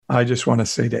I just want to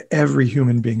say to every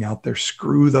human being out there,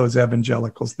 screw those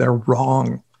evangelicals. They're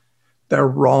wrong. They're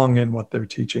wrong in what they're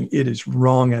teaching. It is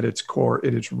wrong at its core.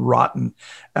 It is rotten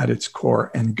at its core.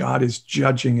 And God is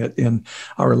judging it in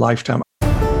our lifetime.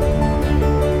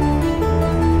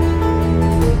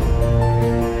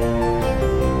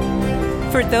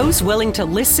 For those willing to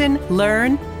listen,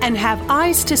 learn, and have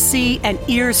eyes to see and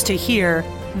ears to hear,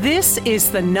 this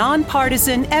is the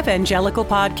Nonpartisan Evangelical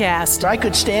Podcast. I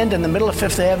could stand in the middle of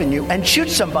Fifth Avenue and shoot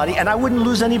somebody and I wouldn't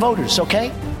lose any voters,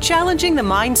 okay? Challenging the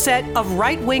mindset of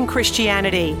right-wing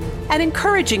Christianity and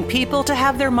encouraging people to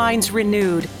have their minds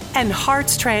renewed and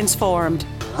hearts transformed.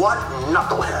 What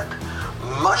knucklehead,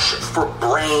 mush for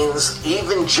brains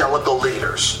evangelical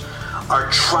leaders are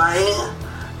trying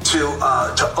to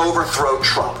overthrow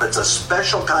Trump? It's a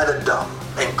special kind of dumb,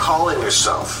 and calling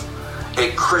yourself a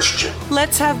Christian.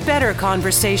 Let's have better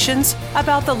conversations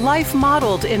about the life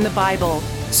modeled in the Bible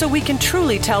so we can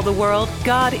truly tell the world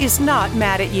God is not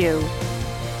mad at you.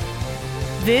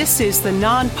 This is the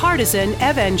Nonpartisan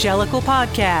Evangelical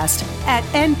Podcast at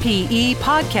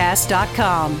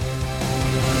npepodcast.com.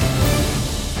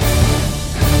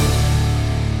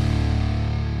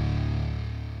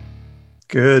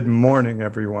 Good morning,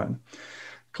 everyone.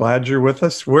 Glad you're with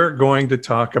us. We're going to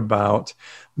talk about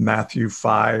Matthew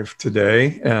 5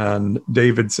 today. And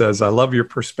David says, I love your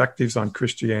perspectives on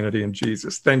Christianity and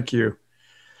Jesus. Thank you.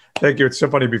 Thank you. It's so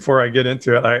funny. Before I get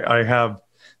into it, I have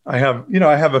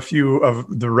a few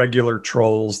of the regular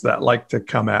trolls that like to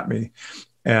come at me.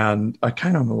 And I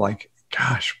kind of like,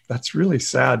 gosh, that's really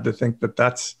sad to think that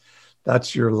that's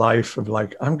your life of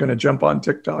like, I'm going to jump on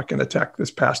TikTok and attack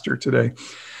this pastor today.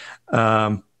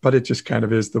 But it just kind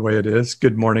of is the way it is.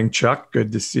 Good morning, Chuck.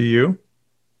 Good to see you.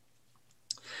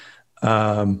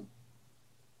 Yeah,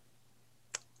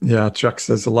 Chuck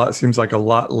says seems like a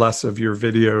lot less of your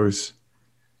videos.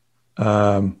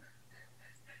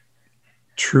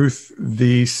 Truth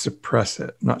thee suppress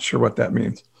it. Not sure what that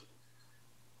means.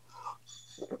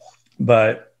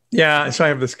 But yeah, so I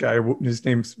have this guy,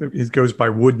 he goes by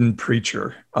Wooden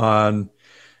Preacher on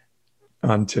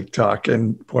TikTok,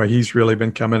 and boy, he's really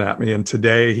been coming at me. And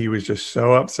today he was just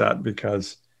so upset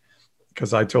because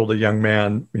I told a young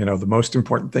man, the most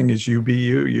important thing is you be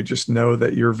you. You just know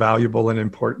that you're valuable and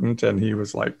important. And he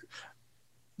was like,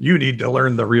 you need to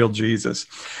learn the real Jesus.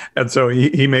 And so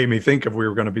he made me think we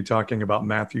were going to be talking about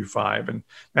Matthew 5. And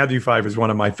Matthew 5 is one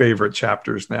of my favorite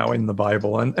chapters now in the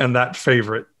Bible. And that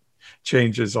favorite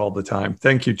changes all the time.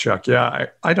 Thank you, Chuck. Yeah,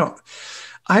 I don't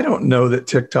know that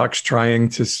TikTok's trying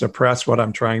to suppress what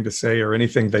I'm trying to say or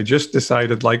anything. They just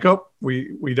decided like,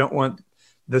 we don't want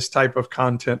this type of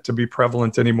content to be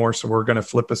prevalent anymore. So we're going to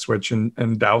flip a switch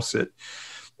and douse it.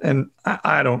 And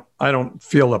I don't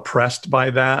feel oppressed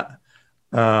by that.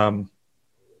 I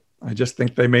just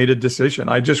think they made a decision.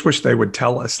 I just wish they would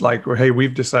tell us like, hey,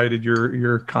 we've decided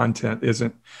your content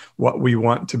isn't what we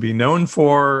want to be known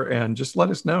for. And just let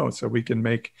us know so we can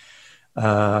make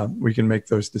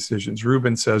those decisions.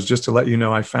 Ruben says, just to let you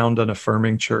know, I found an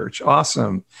affirming church.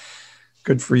 Awesome.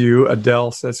 Good for you.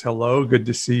 Adele says, hello. Good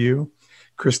to see you.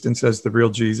 Kristen says, the real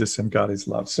Jesus and God is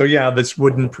love. So yeah, this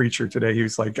Wooden Preacher today, he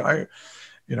was like,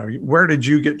 where did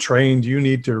you get trained? You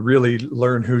need to really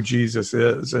learn who Jesus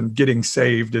is, and getting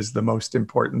saved is the most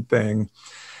important thing.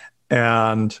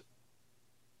 And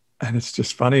it's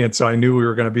just funny. And so I knew we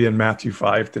were going to be in Matthew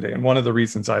 5 today. And one of the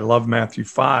reasons I love Matthew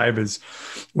 5 is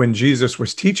when Jesus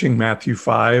was teaching Matthew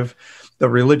 5, the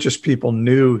religious people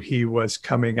knew he was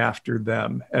coming after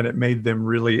them, and it made them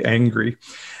really angry.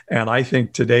 And I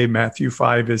think today Matthew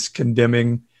 5 is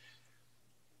condemning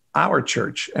our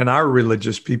church and our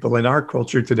religious people in our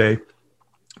culture today,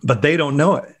 but they don't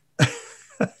know it.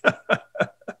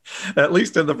 At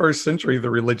least in the first century, the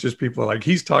religious people are like,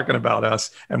 he's talking about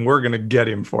us and we're going to get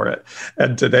him for it.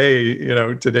 And today,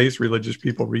 today's religious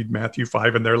people read Matthew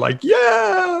 5 and they're like,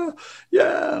 yeah.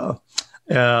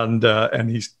 And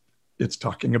it's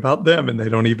talking about them and they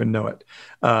don't even know it.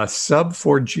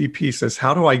 Sub4GP says,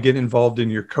 how do I get involved in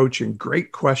your coaching?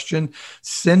 Great question.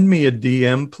 Send me a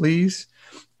DM, please.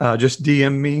 Just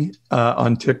DM me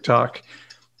on TikTok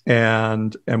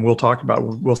and we'll talk about it.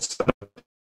 We'll set up.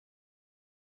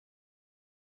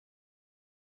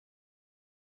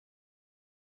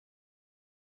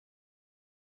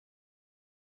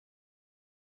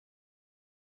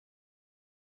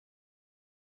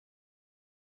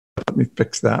 Let me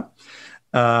fix that.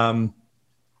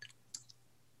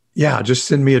 Yeah, just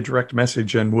send me a direct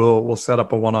message and we'll set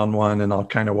up a one-on-one and I'll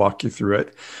kind of walk you through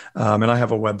it. And I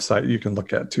have a website you can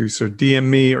look at too. So DM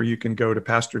me, or you can go to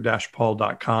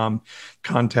pastor-paul.com,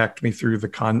 contact me through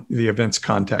the events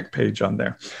contact page on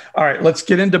there. All right, let's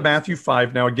get into Matthew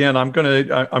 5. Now, again, I'm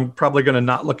probably going to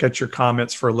not look at your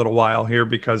comments for a little while here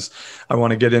because I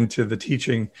want to get into the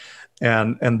teaching.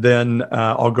 And then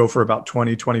I'll go for about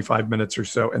 20, 25 minutes or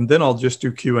so. And then I'll just do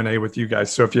Q&A with you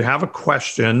guys. So if you have a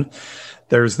question,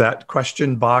 there's that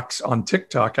question box on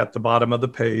TikTok at the bottom of the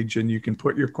page, and you can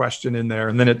put your question in there,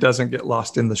 and then it doesn't get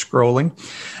lost in the scrolling,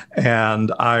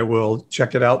 and I will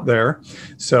check it out there.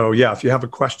 So yeah, if you have a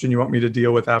question you want me to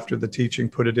deal with after the teaching,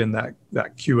 put it in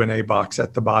that Q&A box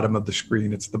at the bottom of the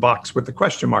screen. It's the box with the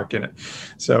question mark in it.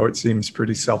 So it seems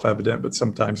pretty self-evident, but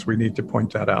sometimes we need to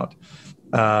point that out.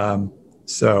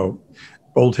 So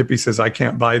Old Hippie says, I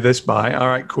can't buy this buy. All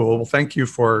right, cool. Well, thank you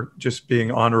for just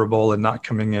being honorable and not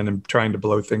coming in and trying to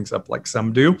blow things up like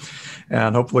some do.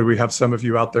 And hopefully we have some of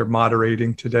you out there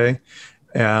moderating today.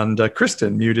 And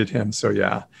Kristen muted him. So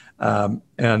yeah.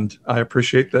 And I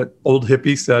appreciate that Old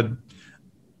Hippie said,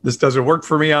 this doesn't work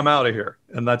for me, I'm out of here.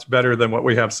 And that's better than what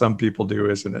we have some people do,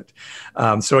 isn't it?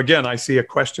 So again, I see a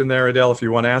question there, Adele. If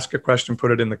you want to ask a question, put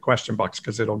it in the question box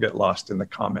because it'll get lost in the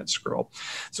comment scroll.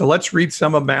 So let's read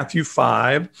some of Matthew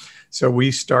 5. So we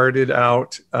started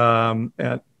out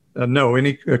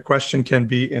any question can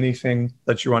be anything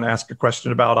that you want to ask a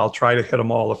question about. I'll try to hit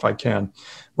them all if I can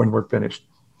when we're finished.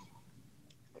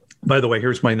 By the way,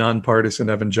 here's my nonpartisan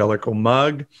evangelical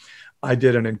mug. I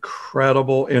did an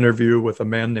incredible interview with a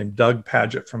man named Doug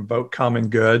Padgett from Vote Common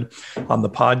Good on the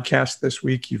podcast this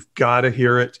week. You've got to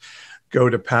hear it. Go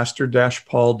to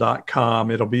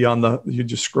pastor-paul.com. It'll be you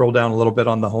just scroll down a little bit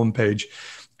on the homepage,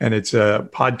 and it's a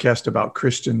podcast about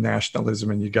Christian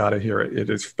nationalism, and you got to hear it. It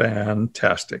is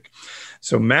fantastic.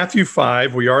 So Matthew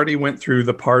 5, we already went through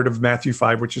the part of Matthew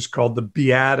 5, which is called the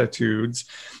Beatitudes.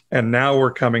 And now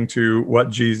we're coming to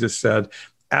what Jesus said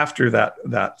after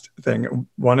that thing.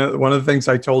 One of the things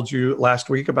I told you last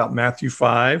week about Matthew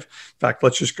 5, in fact,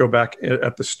 let's just go back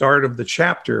at the start of the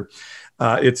chapter.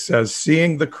 It says,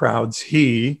 seeing the crowds,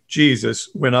 he, Jesus,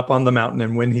 went up on the mountain,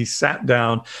 and when he sat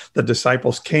down, the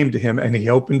disciples came to him, and he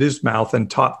opened his mouth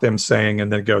and taught them, saying, and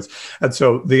then it goes. And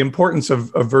so the importance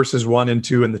of verses 1 and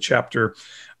 2 in the chapter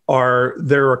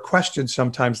there are questions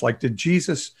sometimes like, did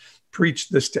Jesus preach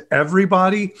this to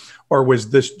everybody, or was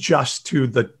this just to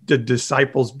the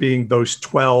disciples, being those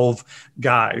 12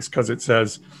 guys? Because it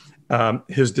says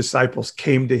his disciples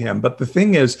came to him. But the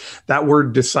thing is, that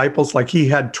word disciples, like he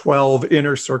had 12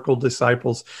 inner circle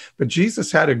disciples, but Jesus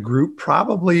had a group,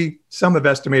 probably some have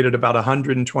estimated about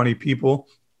 120 people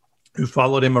who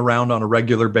followed him around on a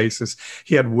regular basis.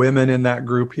 He had women in that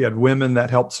group. He had women that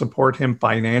helped support him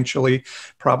financially.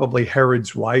 Probably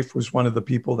Herod's wife was one of the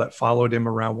people that followed him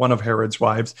around. One of Herod's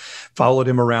wives followed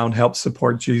him around, helped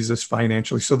support Jesus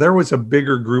financially. So there was a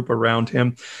bigger group around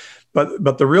him.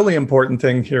 But the really important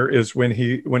thing here is when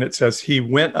it says he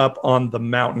went up on the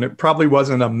mountain. It probably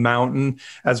wasn't a mountain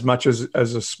as much as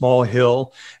a small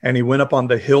hill. And he went up on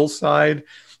the hillside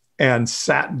and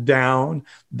sat down.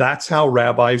 That's how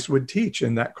rabbis would teach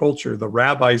in that culture. The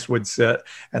rabbis would sit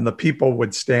and the people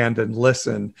would stand and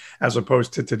listen, as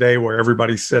opposed to today where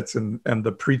everybody sits and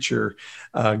the preacher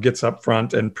gets up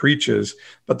front and preaches.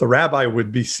 But the rabbi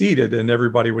would be seated and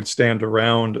everybody would stand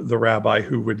around the rabbi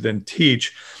who would then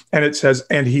teach. And it says,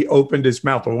 and he opened his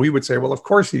mouth. Well, we would say, well, of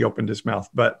course he opened his mouth.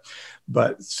 But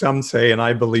some say, and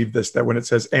I believe this, that when it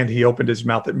says, and he opened his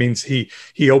mouth, it means he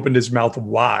opened his mouth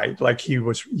wide, like he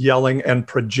was yelling and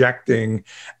projecting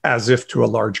as if to a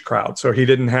large crowd. So he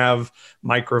didn't have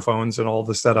microphones and all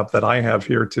the setup that I have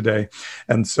here today.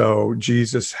 And so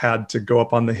Jesus had to go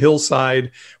up on the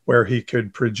hillside where he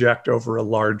could project over a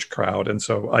large crowd. And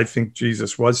so I think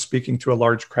Jesus was speaking to a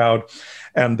large crowd.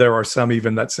 And there are some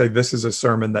even that say this is a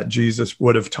sermon that Jesus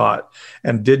would have taught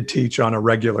and did teach on a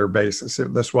regular basis.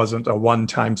 This wasn't a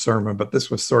one-time sermon, but this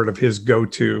was sort of his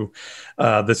go-to.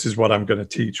 This is what I'm going to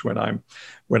teach when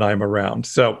I'm around.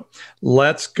 So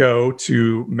let's go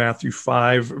to Matthew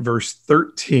 5, verse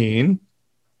 13.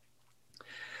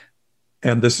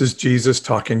 And this is Jesus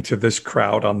talking to this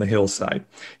crowd on the hillside.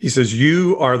 He says,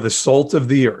 "You are the salt of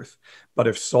the earth, but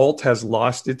if salt has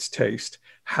lost its taste,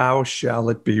 how shall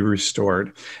it be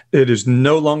restored? It is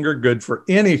no longer good for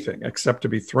anything except to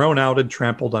be thrown out and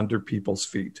trampled under people's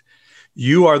feet.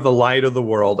 You are the light of the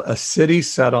world. A city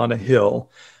set on a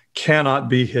hill cannot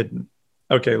be hidden."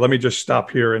 Okay, let me just stop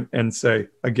here and say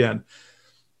again,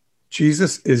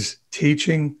 Jesus is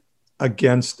teaching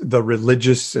against the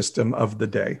religious system of the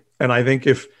day. And I think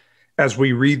if as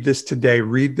we read this today,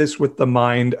 read this with the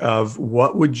mind of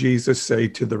what would Jesus say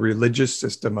to the religious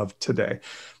system of today?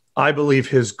 I believe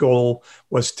his goal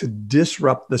was to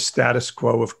disrupt the status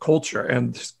quo of culture.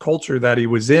 And this culture that he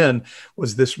was in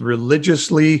was this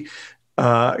religiously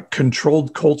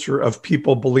controlled culture of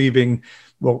people believing,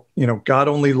 well, God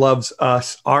only loves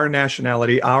us, our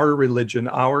nationality, our religion,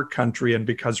 our country. And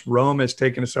because Rome has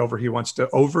taken us over, he wants to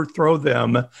overthrow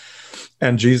them.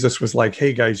 And Jesus was like,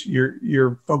 hey, guys,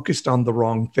 you're focused on the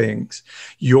wrong things.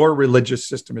 Your religious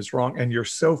system is wrong. And you're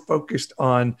so focused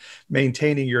on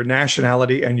maintaining your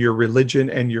nationality and your religion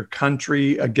and your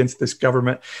country against this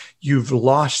government, you've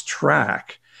lost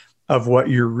track of what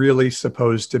you're really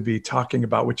supposed to be talking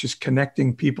about, which is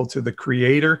connecting people to the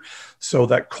Creator so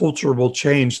that culture will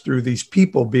change through these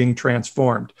people being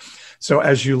transformed. So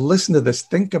as you listen to this,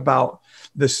 think about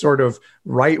this sort of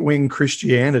right-wing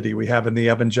Christianity we have in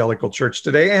the evangelical church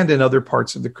today and in other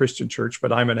parts of the Christian church,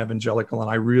 but I'm an evangelical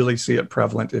and I really see it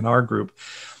prevalent in our group.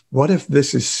 What if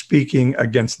this is speaking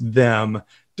against them?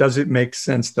 Does it make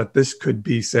sense that this could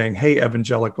be saying, hey,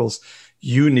 evangelicals,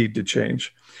 you need to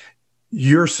change?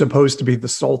 You're supposed to be the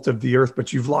salt of the earth,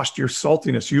 but you've lost your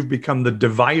saltiness. You've become the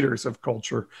dividers of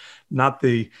culture, not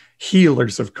the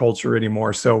healers of culture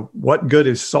anymore. So what good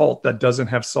is salt that doesn't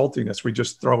have saltiness? We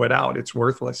just throw it out. It's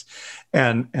worthless.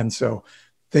 And so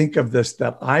think of this,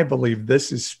 that I believe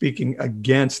this is speaking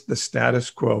against the status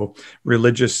quo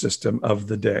religious system of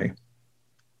the day.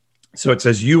 So it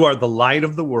says, you are the light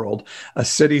of the world. A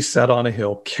city set on a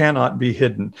hill cannot be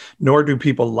hidden, nor do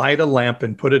people light a lamp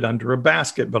and put it under a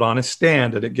basket, but on a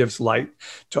stand, and it gives light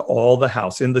to all the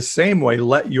house. In the same way,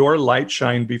 let your light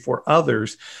shine before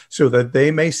others so that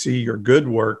they may see your good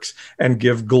works and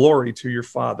give glory to your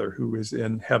Father who is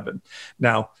in heaven.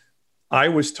 Now, I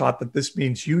was taught that this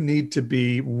means you need to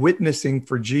be witnessing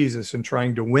for Jesus and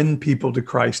trying to win people to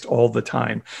Christ all the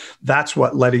time. That's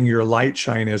what letting your light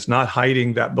shine is, not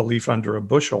hiding that belief under a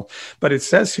bushel. But it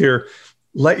says here,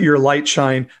 let your light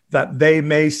shine that they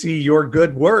may see your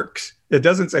good works. It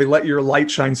doesn't say let your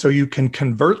light shine so you can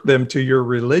convert them to your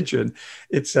religion.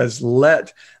 It says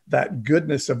let that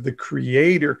goodness of the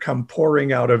Creator come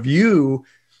pouring out of you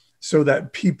so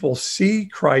that people see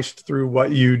Christ through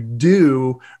what you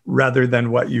do rather than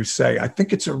what you say. I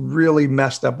think it's a really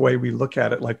messed up way we look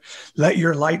at it. Like, let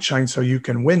your light shine so you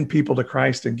can win people to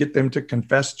Christ and get them to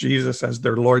confess Jesus as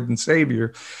their Lord and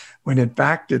Savior. When in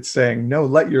fact, it's saying, no,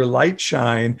 let your light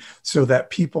shine so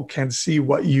that people can see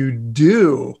what you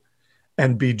do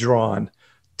and be drawn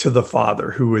to the Father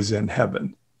who is in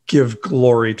heaven. Give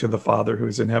glory to the Father who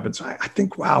is in heaven. So I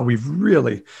think, wow, we've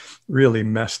really, really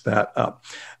messed that up.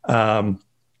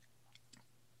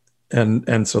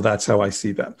 And so that's how I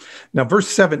see that. Now, verse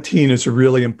 17 is a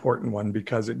really important one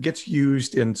because it gets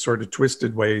used in sort of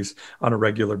twisted ways on a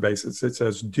regular basis. It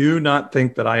says, do not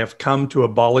think that I have come to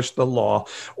abolish the law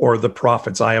or the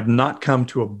prophets. I have not come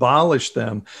to abolish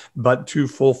them, but to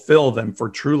fulfill them. For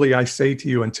truly I say to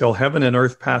you, until heaven and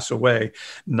earth pass away,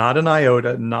 not an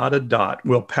iota, not a dot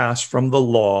will pass from the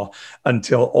law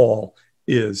until all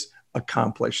is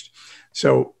accomplished.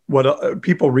 So what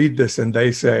people read this and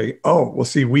they say, oh, well,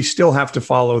 see, we still have to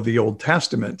follow the Old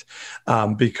Testament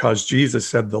because Jesus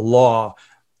said the law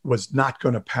was not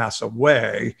going to pass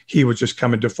away. He was just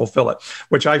coming to fulfill it,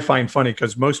 which I find funny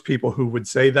because most people who would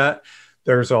say that,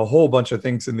 there's a whole bunch of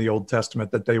things in the Old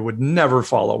Testament that they would never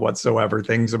follow whatsoever,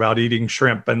 things about eating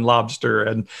shrimp and lobster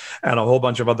and a whole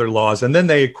bunch of other laws. And then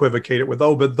they equivocate it with,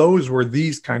 oh, but those were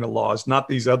these kind of laws, not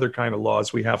these other kind of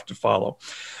laws we have to follow.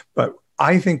 But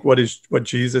I think what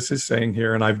Jesus is saying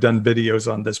here, and I've done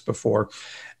videos on this before,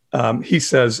 he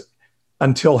says,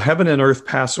 until heaven and earth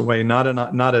pass away, not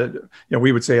a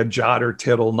we would say a jot or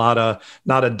tittle, not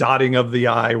a dotting of the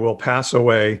I will pass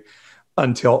away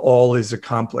until all is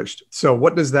accomplished. So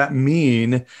what does that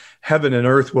mean? Heaven and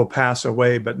earth will pass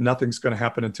away, but nothing's going to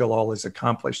happen until all is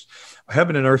accomplished.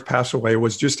 Heaven and earth pass away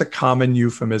was just a common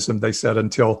euphemism. They said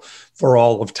until for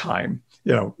all of time.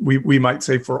 We might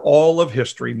say for all of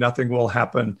history, nothing will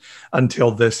happen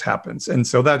until this happens. And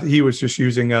so that he was just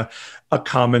using a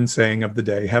common saying of the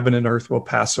day, heaven and earth will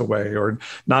pass away, or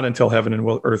not until heaven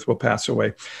and earth will pass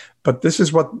away. But this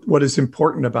is what is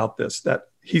important about this, that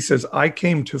he says, I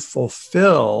came to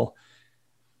fulfill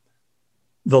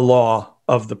the law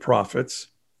of the prophets,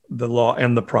 the law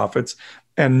and the prophets,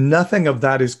 and nothing of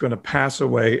that is going to pass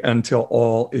away until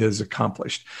all is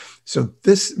accomplished. So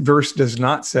this verse does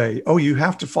not say, oh, you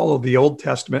have to follow the Old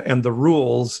Testament and the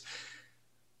rules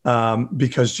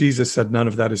because Jesus said none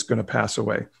of that is going to pass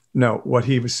away. No, what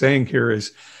he was saying here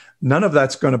is none of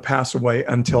that's going to pass away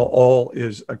until all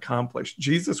is accomplished.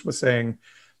 Jesus was saying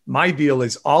My deal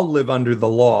is I'll live under the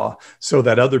law so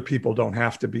that other people don't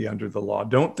have to be under the law.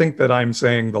 Don't think that I'm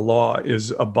saying the law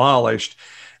is abolished,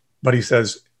 but he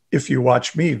says, if you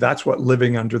watch me, that's what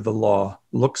living under the law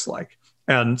looks like.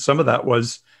 And some of that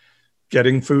was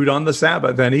getting food on the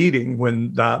Sabbath and eating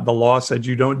when the law said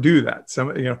you don't do that. Some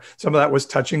of that was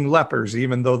touching lepers,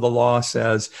 even though the law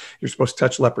says you're supposed to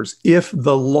touch lepers. If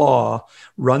the law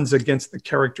runs against the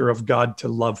character of God to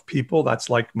love people, that's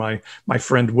like my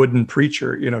friend Wooden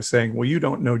Preacher, saying, well, you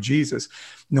don't know Jesus.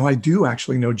 No, I do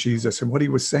actually know Jesus. And what he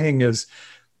was saying is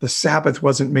the Sabbath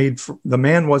wasn't made for, the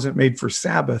man wasn't made for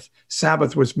Sabbath.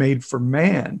 Sabbath was made for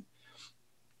man.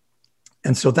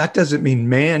 And so that doesn't mean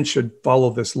man should follow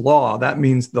this law. That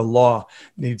means the law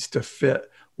needs to fit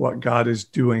what God is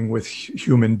doing with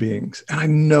human beings. And I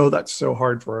know that's so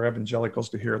hard for our evangelicals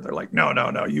to hear. They're like, no,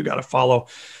 you got to follow,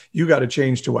 you got to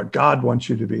change to what God wants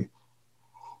you to be.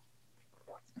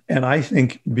 And I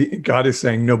think God is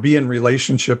saying, no, be in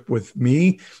relationship with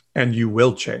me and you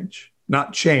will change.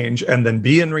 Not change and then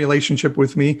be in relationship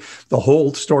with me. The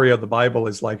whole story of the Bible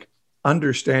is like,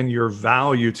 understand your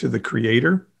value to the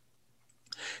Creator.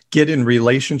 Get in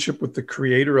relationship with the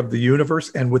creator of the universe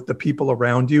and with the people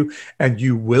around you, and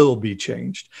you will be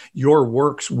changed. Your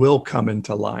works will come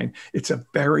into line. It's a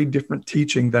very different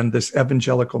teaching than this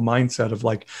evangelical mindset of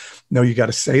like, no, you got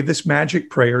to say this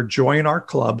magic prayer, join our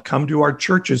club, come to our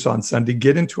churches on Sunday,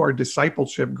 get into our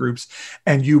discipleship groups,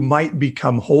 and you might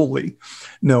become holy.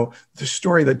 No, the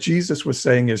story that Jesus was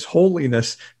saying is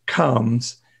holiness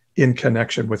comes in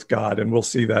connection with God, and we'll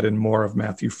see that in more of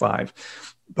Matthew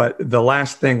 5. But the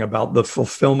last thing about the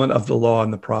fulfillment of the law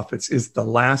and the prophets is the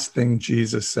last thing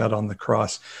Jesus said on the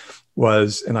cross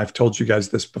was, and I've told you guys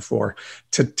this before,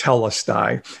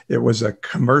 tetelestai. It was a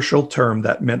commercial term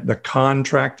that meant the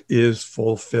contract is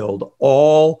fulfilled.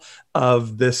 All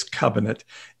of this covenant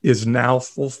is now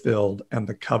fulfilled and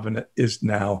the covenant is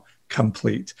now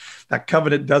complete. That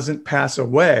covenant doesn't pass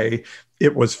away.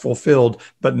 It was fulfilled,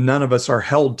 but none of us are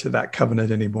held to that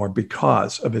covenant anymore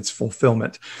because of its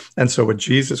fulfillment. And so what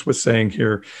Jesus was saying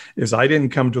here is, I didn't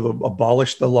come to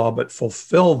abolish the law, but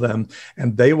fulfill them,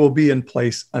 and they will be in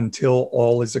place until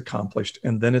all is accomplished.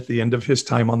 And then at the end of his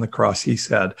time on the cross, he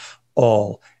said,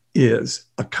 all is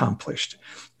accomplished.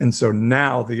 And so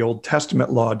now the Old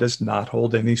Testament law does not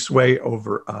hold any sway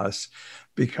over us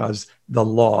because the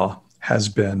law has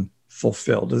been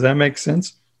fulfilled. Does that make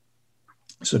sense?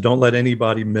 So don't let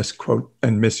anybody misquote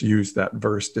and misuse that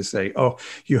verse to say, oh,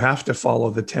 you have to follow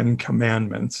the 10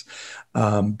 commandments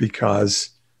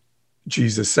because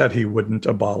Jesus said he wouldn't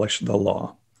abolish the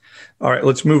law. All right,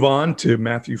 let's move on to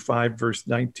Matthew 5, verse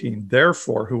 19.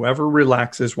 Therefore, whoever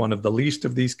relaxes one of the least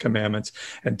of these commandments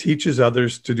and teaches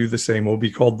others to do the same will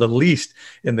be called the least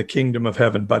in the kingdom of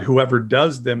heaven. But whoever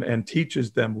does them and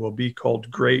teaches them will be called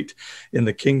great in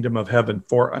the kingdom of heaven.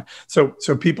 So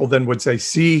people then would say,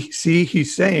 see,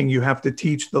 he's saying you have to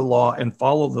teach the law and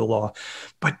follow the law.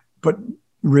 But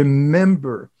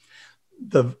remember,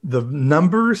 the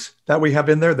numbers that we have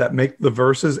in there that make the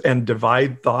verses and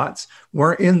divide thoughts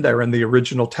weren't in there in the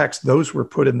original text. Those were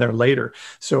put in there later.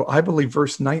 So I believe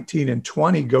verse 19 and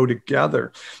 20 go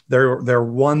together. They're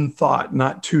one thought,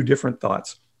 not two different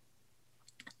thoughts.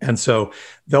 And so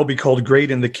they'll be called great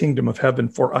in the kingdom of heaven.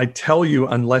 For I tell you,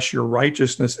 unless your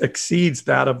righteousness exceeds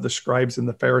that of the scribes and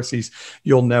the Pharisees,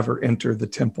 you'll never enter the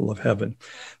temple of heaven.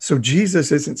 So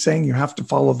Jesus isn't saying you have to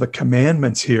follow the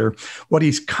commandments here. What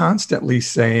he's constantly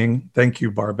saying, thank you,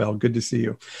 Barbell, good to see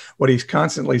you. What he's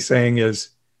constantly saying is,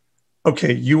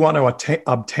 okay, you want to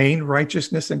obtain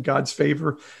righteousness in God's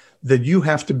favor? Then you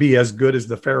have to be as good as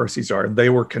the Pharisees are. They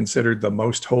were considered the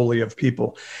most holy of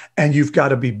people. And you've got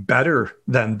to be better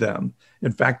than them.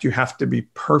 In fact, you have to be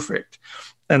perfect.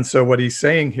 And so what he's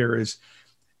saying here is,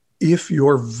 if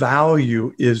your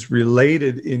value is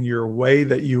related in your way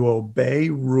that you obey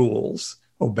rules,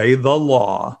 obey the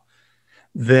law,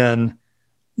 then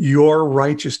your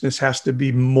righteousness has to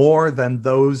be more than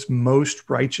those most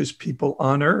righteous people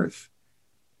on earth.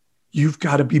 You've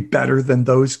got to be better than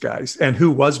those guys. And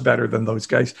who was better than those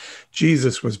guys?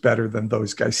 Jesus was better than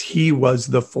those guys. He was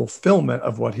the fulfillment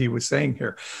of what he was saying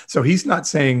here. So he's not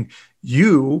saying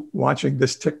you watching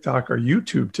this TikTok or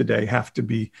YouTube today have to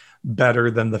be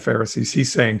better than the Pharisees.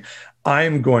 He's saying,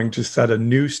 I'm going to set a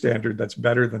new standard that's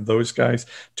better than those guys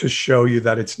to show you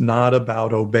that it's not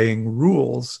about obeying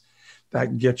rules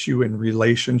that get you in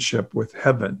relationship with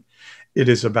heaven. It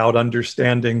is about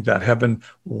understanding that heaven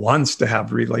wants to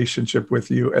have relationship with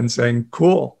you and saying,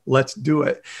 cool, let's do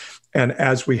it. And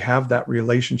as we have that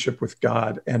relationship with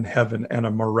God and heaven and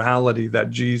a morality that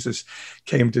Jesus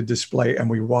came to display, and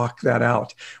we walk that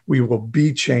out, we will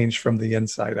be changed from the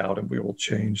inside out, and we will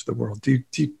change the world. Do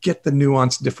you get the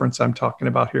nuanced difference I'm talking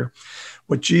about here?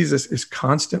 What Jesus is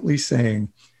constantly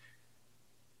saying,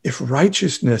 if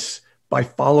righteousness by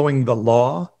following the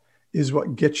law is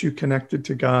what gets you connected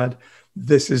to God,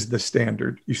 this is the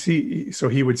standard. You see, so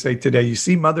he would say today, you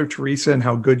see Mother Teresa and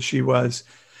how good she was?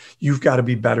 You've got to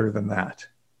be better than that.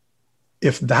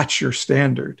 If that's your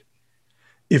standard,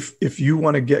 if you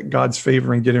want to get God's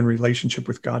favor and get in relationship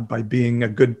with God by being a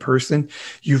good person,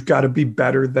 you've got to be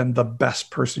better than the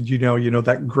best person. You know,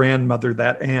 that grandmother,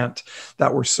 that aunt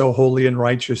that were so holy and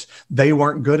righteous, they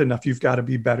weren't good enough. You've got to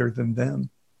be better than them.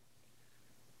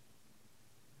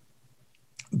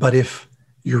 But if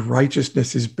your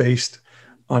righteousness is based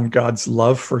on God's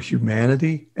love for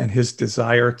humanity and his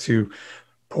desire to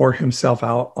pour himself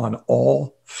out on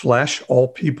all flesh, all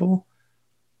people,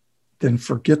 then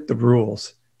forget the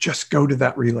rules. Just go to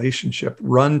that relationship,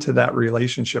 run to that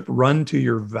relationship, run to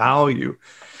your value,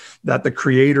 that the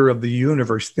creator of the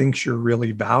universe thinks you're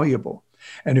really valuable.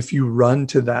 And if you run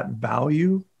to that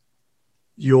value,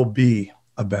 you'll be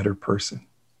a better person.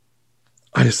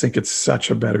 I just think it's such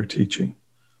a better teaching.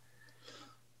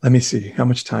 Let me see, how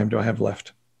much time do I have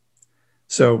left?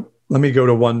 So let me go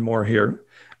to one more here.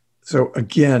 So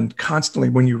again, constantly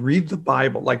when you read the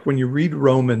Bible, like when you read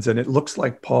Romans and it looks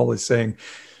like Paul is saying,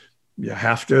 you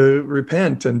have to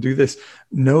repent and do this,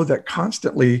 know that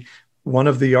constantly one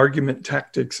of the argument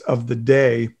tactics of the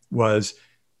day was,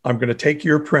 I'm going to take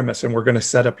your premise and we're going to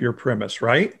set up your premise,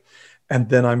 right? And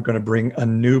then I'm going to bring a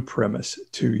new premise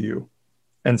to you.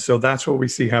 And so that's what we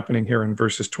see happening here in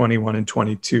verses 21 and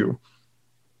 22.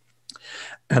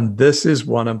 And this is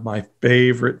one of my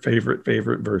favorite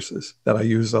verses that I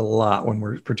use a lot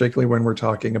particularly when we're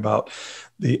talking about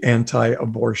the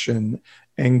anti-abortion,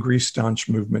 angry, staunch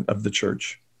movement of the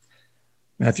church.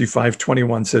 Matthew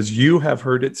 5:21 says, you have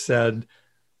heard it said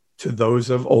to those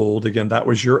of old, again, that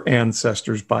was your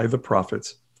ancestors by the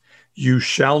prophets, you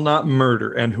shall not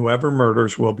murder, and whoever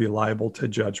murders will be liable to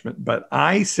judgment. But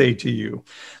I say to you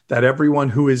that everyone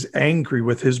who is angry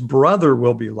with his brother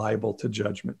will be liable to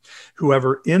judgment.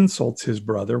 Whoever insults his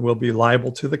brother will be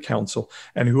liable to the council,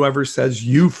 and whoever says,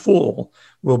 you fool,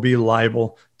 will be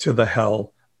liable to the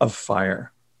hell of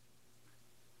fire.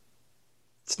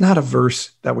 It's not a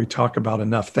verse that we talk about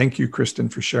enough. Thank you, Kristen,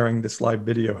 for sharing this live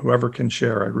video. Whoever can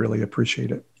share, I really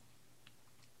appreciate it.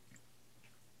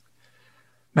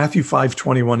 Matthew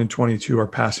 5:21 and 22 are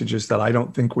passages that I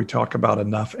don't think we talk about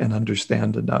enough and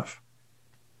understand enough.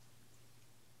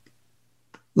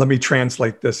 Let me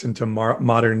translate this into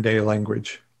modern day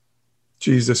language.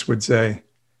 Jesus would say,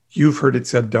 you've heard it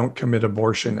said, don't commit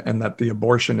abortion, and that the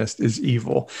abortionist is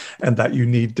evil, and that you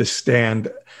need to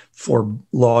stand for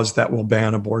laws that will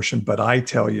ban abortion. But I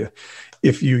tell you,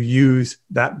 if you use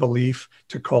that belief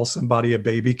to call somebody a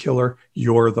baby killer,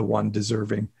 you're the one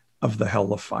deserving of the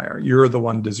hell of fire. You're the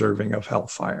one deserving of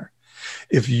hellfire.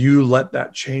 If you let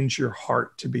that change your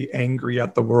heart to be angry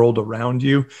at the world around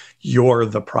you, you're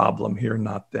the problem here,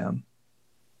 not them.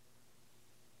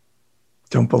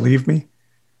 Don't believe me?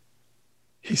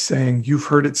 He's saying, you've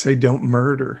heard it say, don't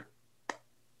murder.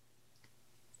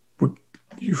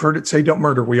 You've heard it say, don't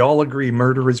murder. We all agree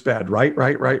murder is bad, right?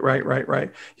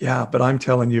 Yeah, but I'm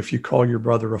telling you, if you call your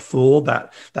brother a fool,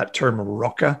 that term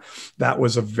roka, that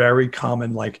was a very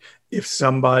common, like if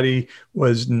somebody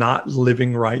was not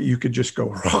living right, you could just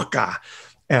go roka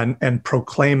and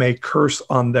proclaim a curse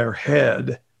on their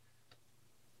head.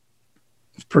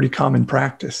 It's pretty common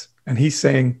practice. And he's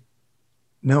saying,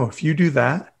 no, if you do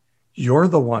that, you're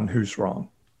the one who's wrong.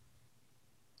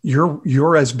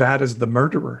 You're as bad as the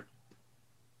murderer.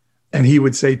 And he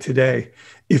would say today,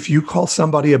 if you call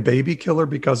somebody a baby killer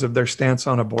because of their stance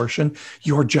on abortion,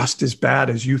 you're just as bad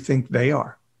as you think they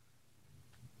are.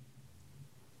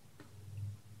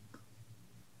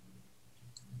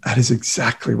 That is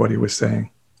exactly what he was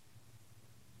saying.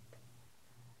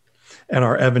 And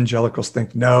our evangelicals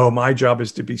think, no, my job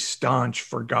is to be staunch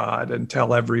for God and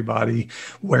tell everybody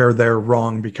where they're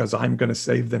wrong because I'm going to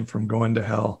save them from going to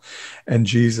hell. And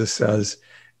Jesus says,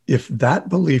 if that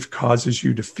belief causes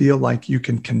you to feel like you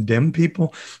can condemn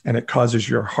people, and it causes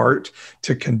your heart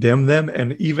to condemn them,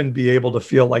 and even be able to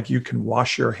feel like you can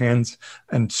wash your hands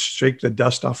and shake the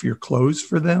dust off your clothes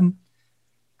for them,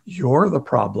 you're the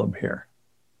problem here.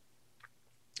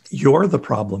 You're the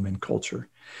problem in culture.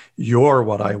 You're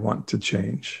what I want to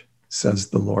change, says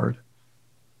the Lord.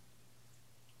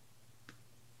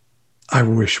 I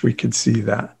wish we could see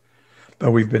that.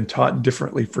 But we've been taught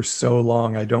differently for so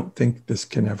long, I don't think this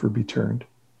can ever be turned.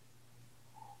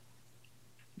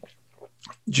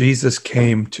 Jesus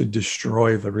came to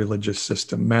destroy the religious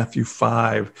system. Matthew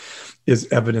 5 is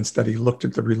evidence that he looked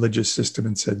at the religious system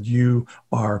and said, you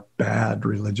are bad,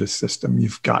 religious system.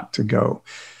 You've got to go.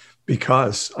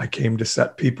 Because I came to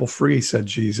set people free, said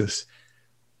Jesus.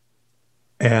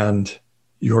 And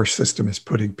your system is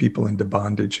putting people into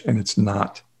bondage, and it's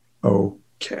not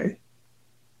okay.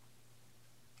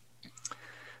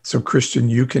 So, Christian,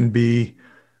 you can be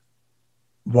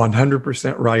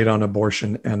 100% right on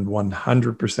abortion and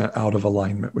 100% out of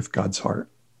alignment with God's heart.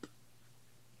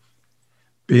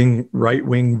 Being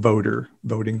right-wing voter,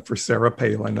 voting for Sarah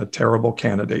Palin, a terrible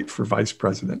candidate for vice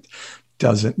president,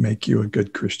 doesn't make you a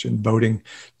good Christian. Voting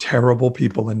terrible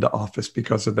people into office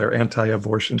because of their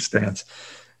anti-abortion stance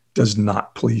does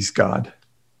not please God.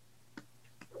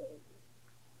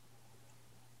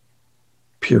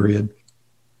 Period.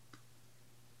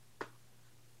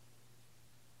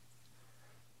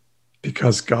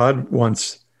 Because God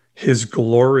wants his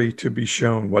glory to be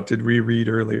shown. What did we read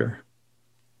earlier?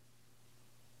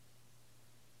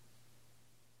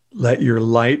 Let your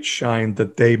light shine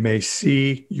that they may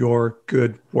see your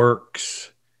good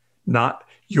works, not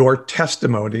your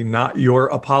testimony, not your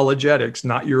apologetics,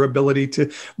 not your ability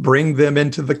to bring them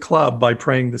into the club by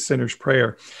praying the sinner's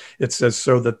prayer. It says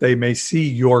so that they may see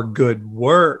your good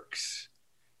works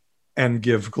and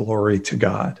give glory to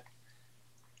God.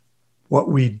 What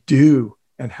we do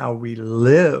and how we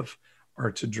live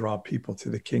are to draw people to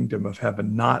the kingdom of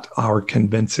heaven, not our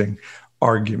convincing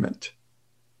argument.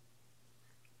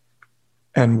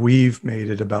 And we've made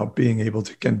it about being able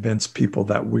to convince people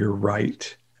that we're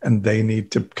right and they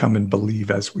need to come and believe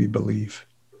as we believe.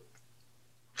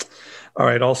 All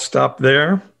right, I'll stop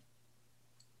there.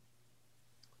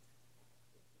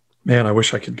 Man, I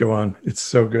wish I could go on. It's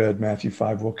so good, Matthew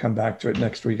 5. We'll come back to it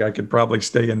next week. I could probably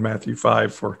stay in Matthew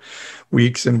 5 for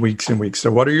weeks and weeks and weeks.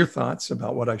 So what are your thoughts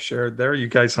about what I shared there? You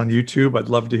guys on YouTube, I'd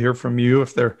love to hear from you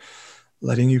if they're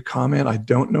letting you comment. I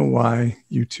don't know why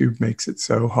YouTube makes it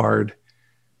so hard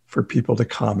for people to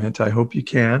comment. I hope you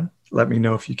can. Let me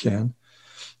know if you can.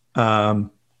 I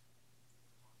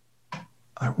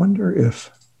wonder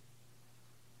if,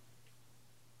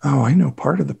 I know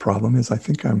part of the problem is I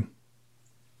think I'm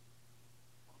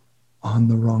on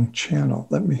the wrong channel.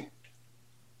 Let me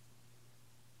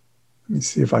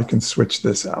see if I can switch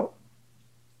this out.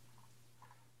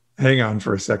 Hang on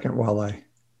for a second while I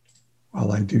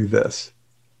do this.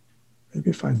 Maybe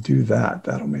if I do that,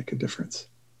 that'll make a difference.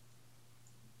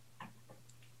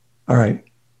 All right.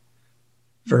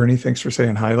 Vernie, thanks for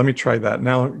saying hi. Let me try that.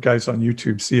 Now, guys on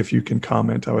YouTube, see if you can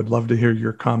comment. I would love to hear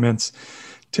your comments.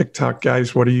 TikTok,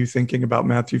 guys, what are you thinking about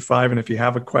Matthew 5? And if you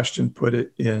have a question, put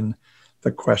it in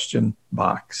the question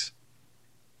box.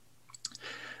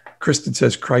 Kristen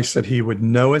says, Christ said he would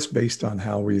know us based on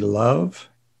how we love.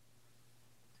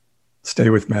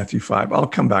 Stay with Matthew 5. I'll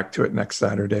come back to it next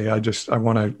Saturday. I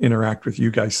want to interact with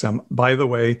you guys some. By the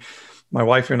way, my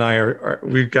wife and I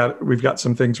we've got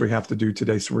some things we have to do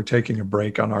today, so we're taking a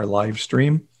break on our live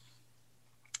stream.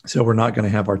 So we're not going to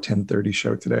have our 10:30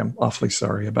 show today. I'm awfully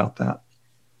sorry about that.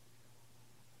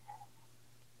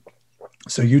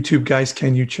 So YouTube guys,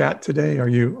 can you chat today?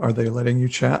 Are they letting you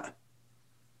chat?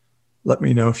 Let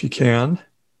me know if you can.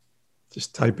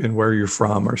 Just type in where you're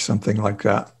from or something like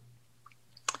that.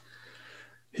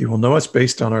 He will know us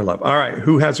based on our love. All right,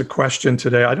 who has a question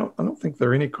today? I don't think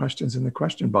there are any questions in the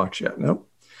question box yet. Nope.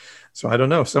 So I don't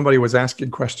know. Somebody was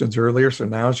asking questions earlier, so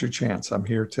now's your chance. I'm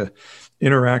here to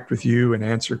interact with you and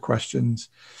answer questions.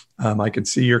 I can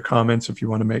see your comments if you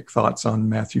want to make thoughts on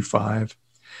Matthew 5.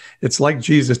 It's like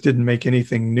Jesus didn't make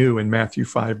anything new in Matthew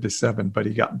 5-7, but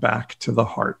he got back to the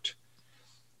heart.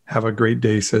 Have a great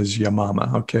day, says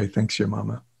Yamama. Okay, thanks,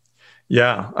 Yamama.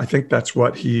 Yeah, I think that's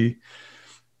what he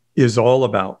is all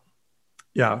about.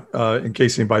 Yeah, in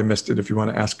case anybody missed it, if you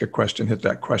want to ask a question, hit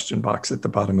that question box at the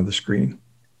bottom of the screen.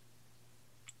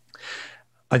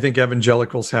 I think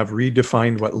evangelicals have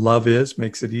redefined what love is,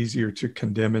 makes it easier to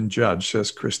condemn and judge,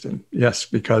 says Kristen. Yes,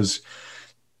 because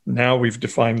now we've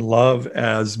defined love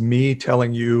as me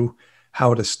telling you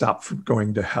how to stop from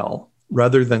going to hell,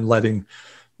 rather than letting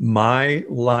my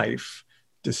life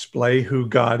display who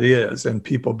God is and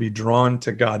people be drawn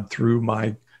to God through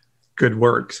my good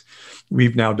works.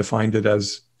 We've now defined it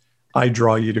as I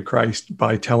draw you to Christ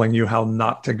by telling you how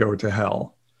not to go to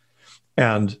hell.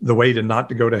 And the way to not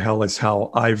to go to hell is how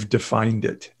I've defined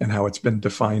it and how it's been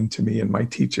defined to me in my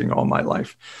teaching all my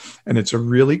life. And it's a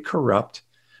really corrupt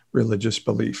religious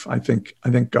belief. I think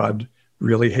God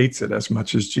really hates it as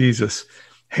much as Jesus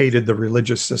hated the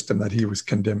religious system that he was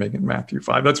condemning in Matthew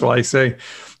 5. That's why I say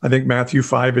I think Matthew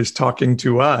 5 is talking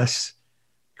to us,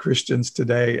 Christians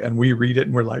today, and we read it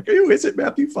and we're like, oh, is it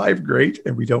Matthew 5 great?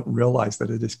 And we don't realize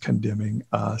that it is condemning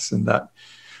us. And that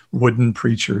wooden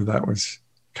preacher that was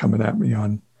coming at me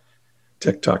on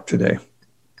TikTok today.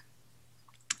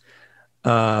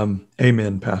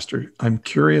 Amen, Pastor. I'm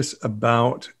curious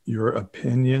about your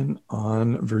opinion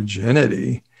on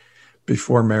virginity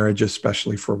before marriage,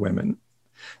 especially for women.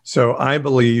 So I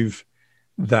believe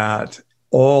that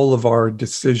all of our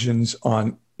decisions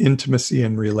on intimacy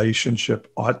and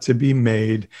relationship ought to be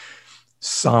made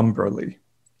somberly.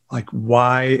 Like,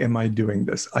 why am I doing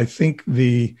this? I think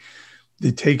the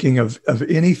taking of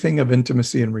anything of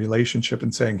intimacy and relationship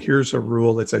and saying, here's a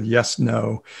rule, it's a yes,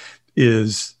 no,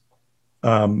 is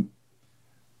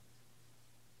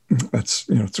that's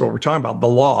what we're talking about.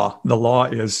 The law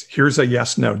is, here's a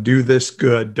yes, no, do this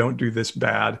good, don't do this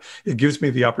bad. It gives me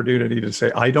the opportunity to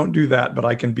say, I don't do that, but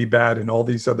I can be bad in all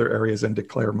these other areas and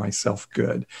declare myself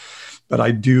good. But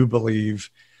I do believe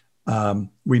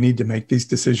we need to make these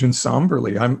decisions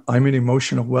somberly. I'm an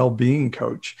emotional well-being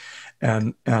coach,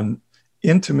 and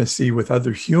intimacy with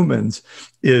other humans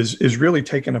is really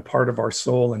taking a part of our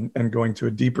soul and going to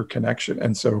a deeper connection.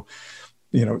 And so,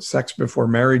 sex before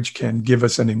marriage can give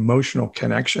us an emotional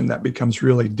connection that becomes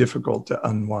really difficult to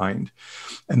unwind.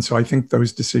 And so I think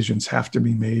those decisions have to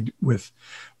be made with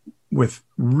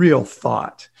real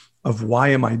thought of, why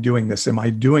am I doing this? Am I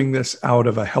doing this out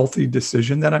of a healthy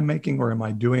decision that I'm making, or am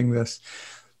I doing this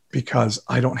because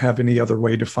I don't have any other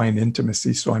way to find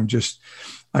intimacy? So I'm just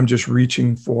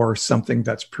reaching for something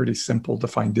that's pretty simple to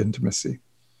find intimacy.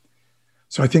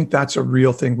 So I think that's a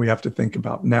real thing we have to think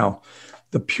about. Now,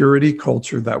 the purity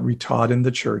culture that we taught in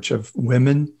the church of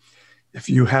women, if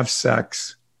you have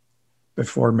sex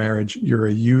before marriage, you're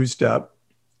a used up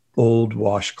old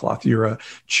washcloth, you're a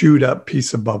chewed up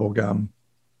piece of bubble gum,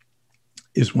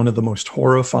 is one of the most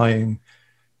horrifying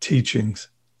teachings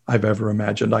I've ever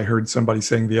imagined. I heard somebody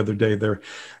saying the other day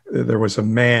there was a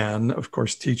man, of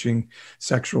course, teaching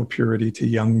sexual purity to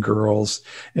young girls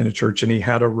in a church, and he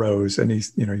had a rose, and he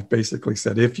basically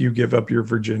said, if you give up your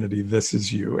virginity, this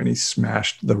is you. And he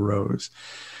smashed the rose.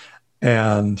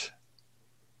 And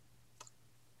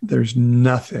there's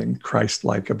nothing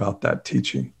Christ-like about that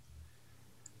teaching.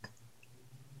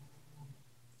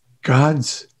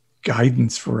 God's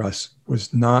guidance for us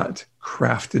was not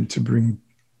crafted to bring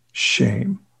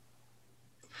shame.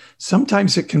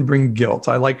 Sometimes it can bring guilt.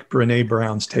 I like Brené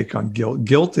Brown's take on guilt.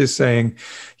 Guilt is saying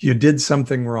you did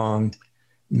something wrong.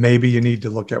 Maybe you need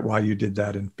to look at why you did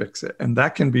that and fix it. And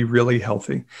that can be really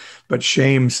healthy. But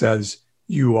shame says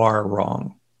you are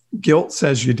wrong. Guilt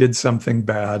says you did something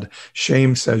bad.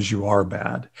 Shame says you are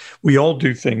bad. We all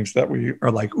do things that we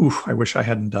are like, ooh, I wish I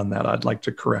hadn't done that. I'd like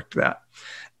to correct that.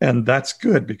 And that's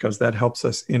good because that helps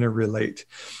us interrelate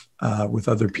with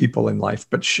other people in life.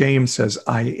 But shame says,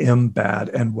 I am bad,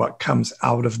 and what comes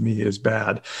out of me is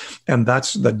bad. And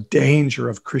that's the danger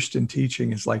of Christian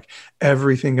teaching, is like,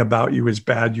 everything about you is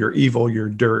bad. You're evil. You're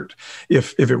dirt.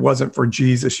 If it wasn't for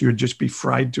Jesus, you would just be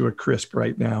fried to a crisp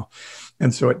right now.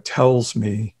 And so it tells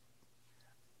me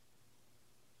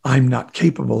I'm not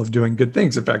capable of doing good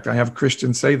things. In fact, I have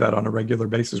Christians say that on a regular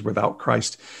basis. Without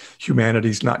Christ,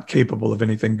 humanity's not capable of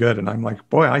anything good. And I'm like,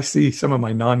 boy, I see some of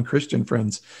my non-Christian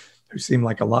friends who seem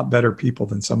like a lot better people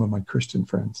than some of my Christian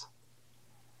friends.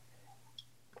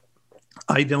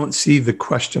 I don't see the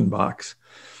question box,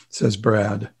 says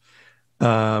Brad.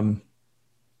 Kristen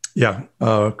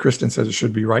says it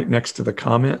should be right next to the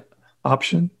comment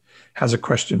option, has a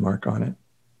question mark on it.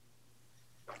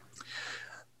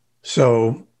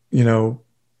 So,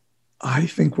 I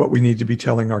think what we need to be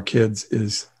telling our kids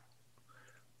is,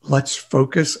 let's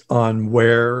focus on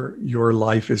where your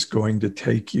life is going to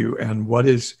take you, and what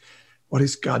is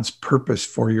God's purpose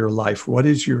for your life? What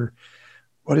is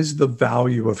the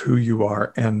value of who you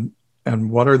are, and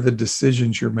what are the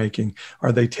decisions you're making?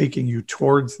 Are they taking you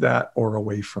towards that or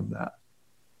away from that?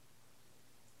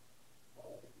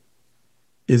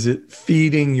 Is it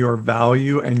feeding your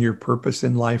value and your purpose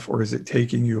in life, or is it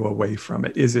taking you away from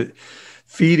it? Is it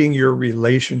feeding your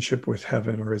relationship with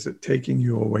heaven, or is it taking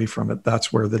you away from it?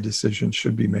 That's where the decision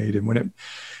should be made. And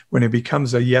when it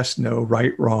becomes a yes, no,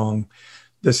 right, wrong,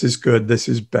 this is good, this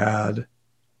is bad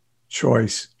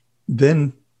choice,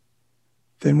 then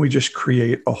we just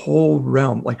create a whole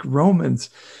realm. Like Romans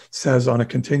says on a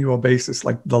continual basis,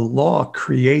 like the law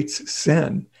creates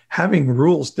sin. Having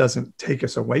rules doesn't take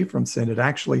us away from sin. It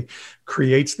actually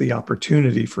creates the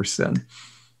opportunity for sin.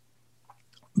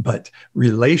 But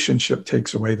relationship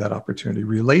takes away that opportunity.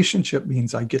 Relationship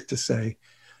means I get to say,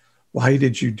 why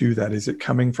did you do that? Is it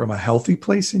coming from a healthy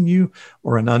place in you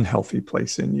or an unhealthy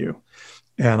place in you?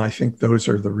 And I think those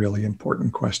are the really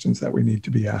important questions that we need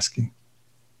to be asking.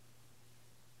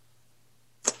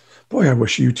 Boy, I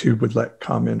wish YouTube would let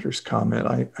commenters comment.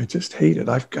 I just hate it.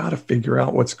 I've got to figure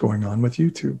out what's going on with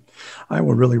YouTube. I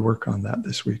will really work on that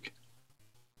this week.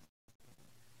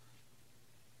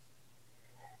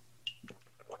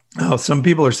 Oh, some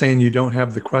people are saying you don't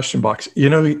have the question box. You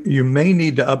know, you may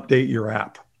need to update your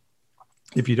app.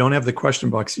 If you don't have the question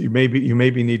box, you maybe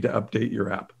need to update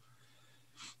your app.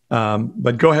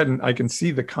 But go ahead, and I can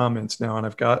see the comments now, and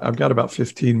I've got about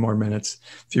 15 more minutes.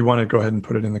 If you want to go ahead and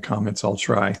put it in the comments, I'll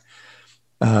try.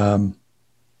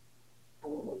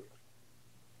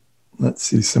 Let's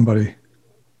see, somebody.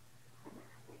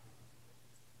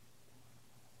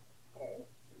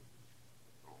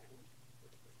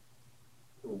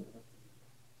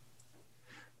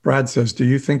 Brad says, do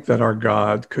you think that our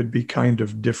God could be kind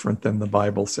of different than the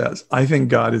Bible says? I think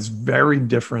God is very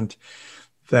different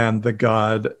than the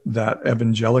God that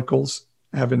evangelicals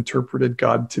have interpreted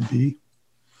God to be,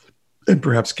 and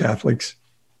perhaps Catholics.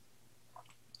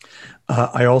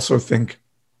 I also think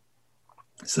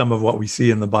some of what we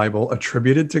see in the Bible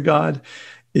attributed to God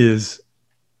is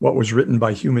what was written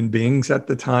by human beings at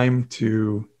the time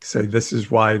to say, this is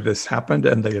why this happened,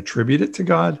 and they attribute it to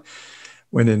God,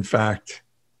 when in fact,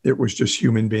 it was just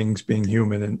human beings being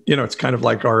human. And, you know, it's kind of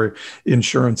like our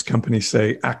insurance companies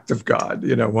say, act of God.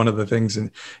 You know, one of the things,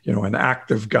 an act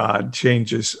of God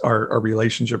changes our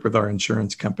relationship with our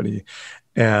insurance company.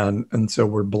 And so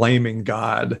we're blaming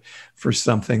God for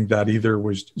something that either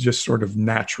was just sort of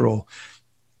natural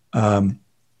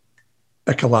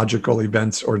ecological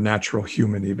events or natural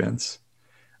human events.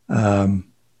 So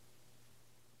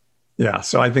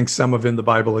I think some of in the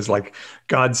Bible is like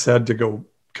God said to go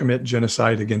commit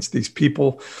genocide against these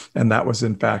people, and that was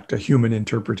in fact a human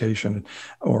interpretation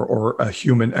or a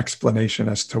human explanation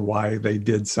as to why they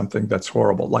did something that's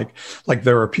horrible. Like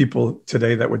there are people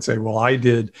today that would say, well,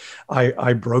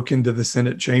 I broke into the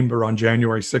Senate chamber on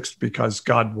January 6th because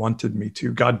God wanted me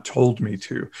to, God told me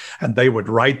to, and they would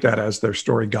write that as their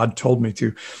story, God told me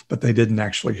to, but they didn't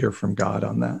actually hear from God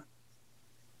on that.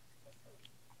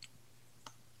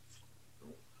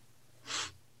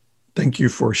 Thank you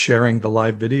for sharing the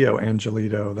live video,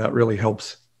 Angelito. That really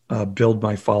helps build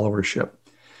my followership.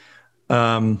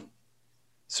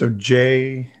 So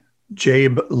Jabe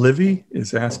Livy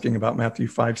is asking about Matthew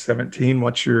 5:17.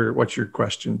 What's your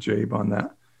question, Jabe, on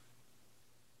that?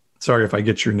 Sorry if I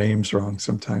get your names wrong.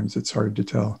 Sometimes it's hard to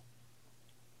tell.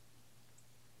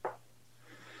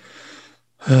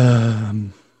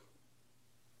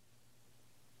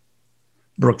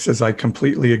 Brooke says, I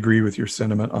completely agree with your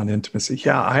sentiment on intimacy.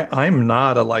 Yeah, I'm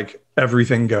not a like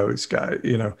everything goes guy,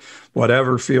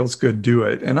 whatever feels good, do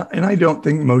it. And I don't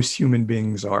think most human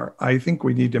beings are. I think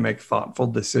we need to make thoughtful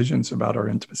decisions about our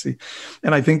intimacy.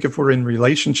 And I think if we're in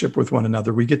relationship with one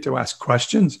another, we get to ask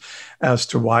questions as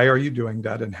to why are you doing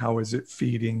that and how is it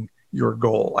feeding your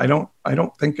goal? I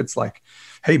don't think it's like,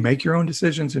 hey, make your own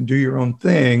decisions and do your own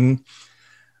thing.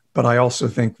 But I also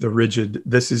think the rigid,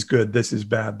 this is good, this is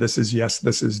bad, this is yes,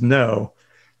 this is no,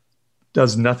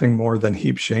 does nothing more than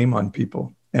heap shame on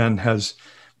people and has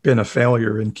been a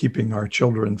failure in keeping our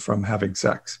children from having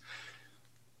sex.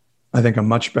 I think a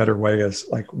much better way is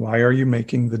like, why are you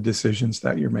making the decisions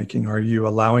that you're making? Are you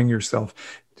allowing yourself,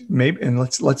 maybe, and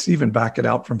let's even back it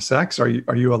out from sex. Are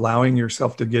you allowing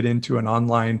yourself to get into an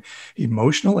online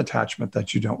emotional attachment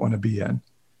that you don't want to be in?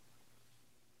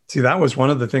 See, that was one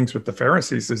of the things with the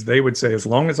Pharisees is they would say, as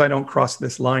long as I don't cross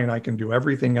this line, I can do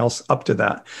everything else up to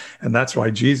that. And that's why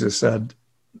Jesus said,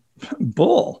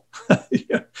 bull.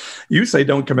 You say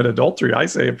don't commit adultery. I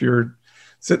say if you're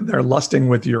sitting there lusting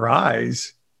with your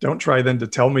eyes, don't try then to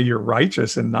tell me you're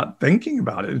righteous and not thinking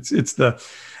about it. It's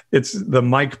the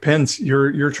Mike Pence.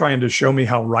 You're trying to show me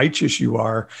how righteous you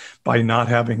are by not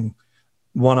having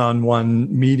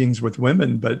one-on-one meetings with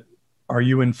women, but are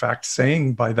you in fact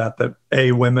saying by that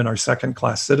A, women are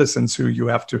second-class citizens who you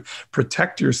have to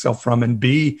protect yourself from, and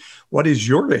B, what is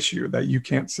your issue that you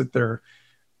can't sit there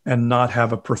and not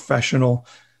have a professional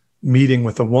meeting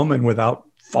with a woman without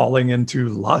falling into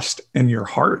lust in your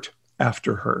heart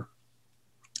after her?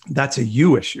 That's a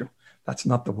you issue. That's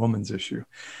not the woman's issue.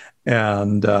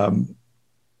 And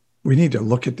we need to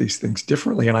look at these things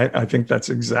differently. And I think that's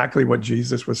exactly what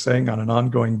Jesus was saying on an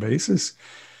ongoing basis.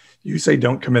 You say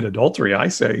don't commit adultery. I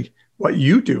say what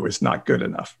you do is not good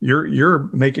enough. You're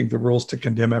making the rules to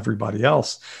condemn everybody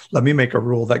else. Let me make a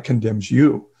rule that condemns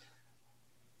you.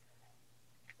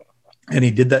 And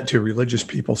he did that to religious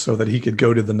people so that he could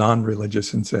go to the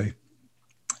non-religious and say,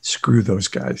 screw those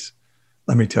guys.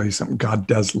 Let me tell you something. God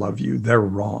does love you. They're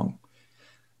wrong.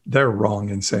 They're wrong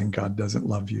in saying God doesn't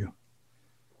love you.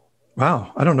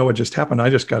 Wow, I don't know what just happened. I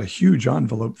just got a huge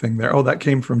envelope thing there. Oh, that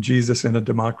came from Jesus in a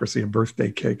Democracy, a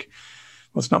birthday cake.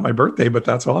 Well, it's not my birthday, but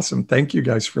that's awesome. Thank you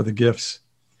guys for the gifts.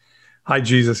 Hi,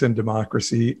 Jesus and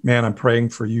Democracy. Man, I'm praying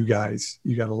for you guys.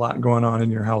 You got a lot going on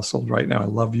in your household right now. I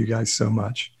love you guys so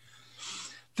much.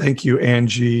 Thank you,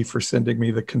 Angie, for sending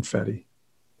me the confetti.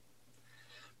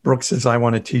 Brooke says, I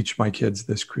want to teach my kids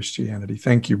this Christianity.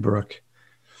 Thank you, Brooke.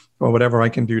 Well, whatever I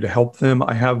can do to help them.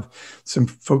 I have some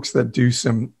folks that do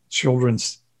some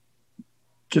children's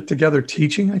get together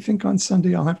teaching, I think, on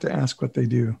Sunday. I'll have to ask what they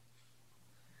do.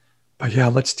 But yeah,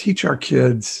 let's teach our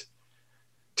kids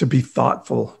to be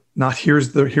thoughtful. Not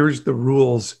here's the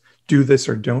rules, do this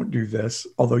or don't do this.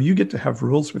 Although you get to have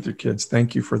rules with your kids.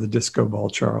 Thank you for the disco ball,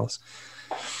 Charles.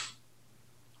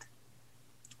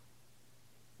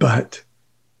 But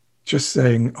just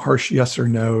saying harsh yes or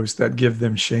no's that give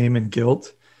them shame and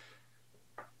guilt,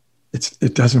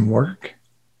 it doesn't work.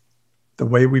 The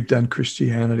way we've done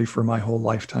Christianity for my whole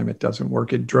lifetime, it doesn't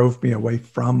work. It drove me away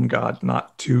from God,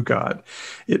 not to God.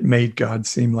 It made God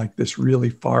seem like this really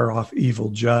far off evil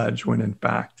judge, when in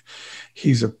fact,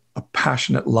 he's a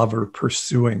passionate lover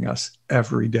pursuing us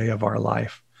every day of our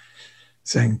life,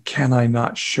 saying, can I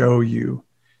not show you,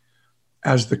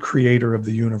 as the creator of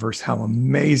the universe, how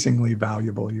amazingly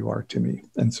valuable you are to me?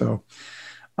 And so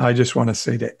I just want to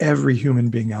say to every human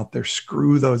being out there,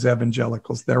 screw those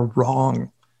evangelicals. They're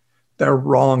wrong. They're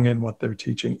wrong in what they're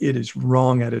teaching. It is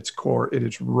wrong at its core. It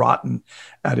is rotten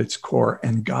at its core.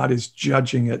 And God is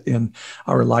judging it in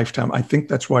our lifetime. I think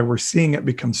that's why we're seeing it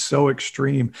become so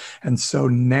extreme and so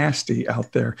nasty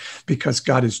out there, because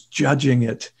God is judging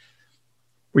it.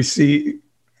 We see,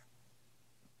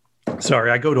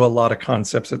 sorry, I go to a lot of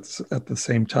concepts at the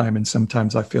same time, and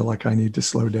sometimes I feel like I need to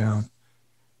slow down.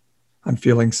 I'm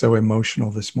feeling so emotional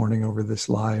this morning over this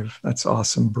live. That's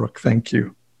awesome, Brooke. Thank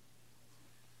you.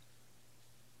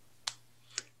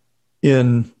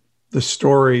 In the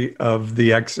story of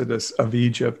the Exodus of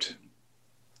Egypt,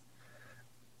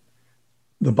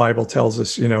 the Bible tells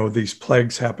us, these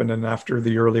plagues happened. And after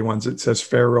the early ones, it says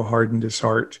Pharaoh hardened his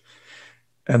heart.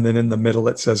 And then in the middle,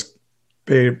 it says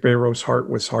Pharaoh's heart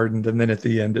was hardened. And then at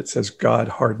the end, it says God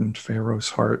hardened Pharaoh's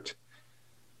heart.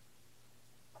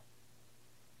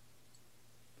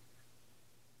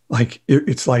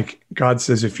 It's like God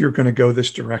says, if you're going to go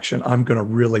this direction, I'm going to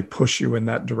really push you in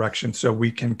that direction so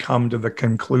we can come to the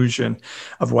conclusion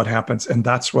of what happens. And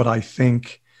that's what I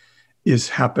think is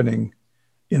happening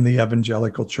in the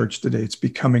evangelical church today. It's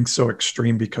becoming so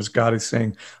extreme because God is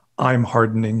saying, I'm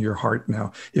hardening your heart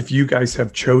now. If you guys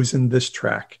have chosen this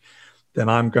track, then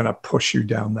I'm going to push you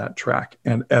down that track.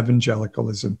 And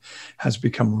evangelicalism has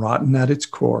become rotten at its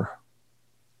core.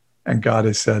 And God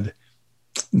has said,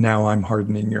 now I'm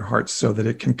hardening your heart so that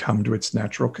it can come to its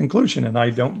natural conclusion. And I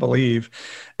don't believe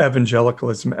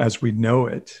evangelicalism as we know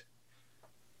it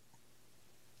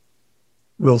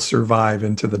will survive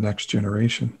into the next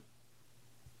generation.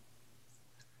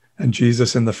 And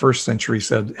Jesus in the first century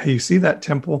said, hey, you see that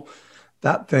temple?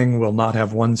 That thing will not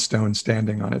have one stone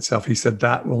standing on itself. He said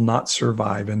that will not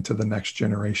survive into the next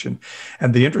generation.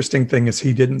 And the interesting thing is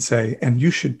he didn't say, and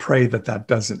you should pray that that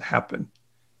doesn't happen.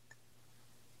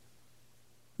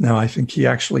 No, I think he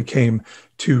actually came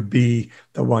to be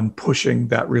the one pushing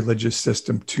that religious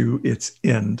system to its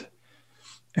end.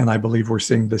 And I believe we're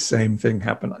seeing the same thing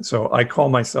happen. So I call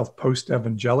myself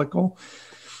post-evangelical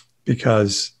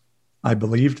because I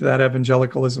believed that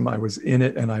evangelicalism. I was in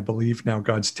it, and I believe now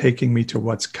God's taking me to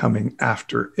what's coming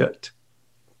after it.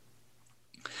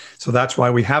 So that's why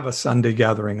we have a Sunday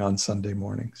gathering on Sunday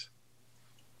mornings,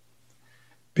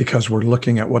 because we're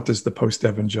looking at what does the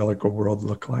post-evangelical world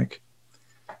look like.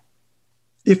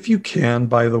 If you can,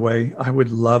 by the way, I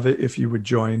would love it if you would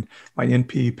join my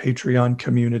NP Patreon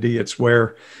community.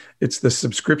 It's the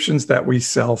subscriptions that we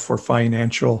sell for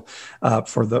financial,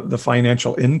 for the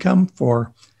financial income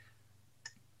for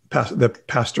the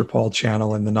Pastor Paul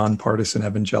channel and the Nonpartisan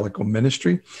Evangelical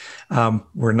Ministry.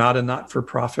 We're not a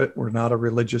not-for-profit. We're not a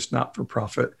religious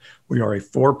not-for-profit. We are a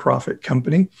for-profit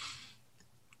company.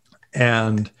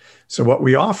 And so what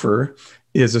we offer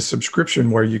is a subscription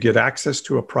where you get access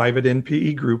to a private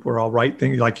NPE group where I'll write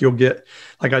things like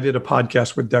I did a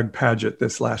podcast with Doug Padgett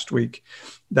this last week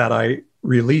that I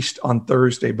released on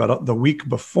Thursday, but the week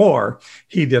before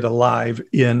he did a live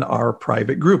in our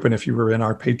private group. And if you were in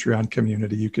our Patreon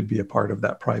community, you could be a part of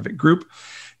that private group.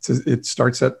 It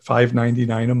starts at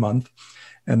 $5.99 a month.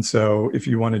 And so if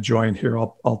you want to join here,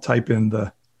 I'll type in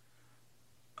the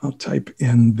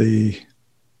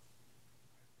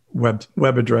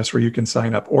web address where you can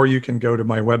sign up, or you can go to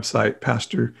my website,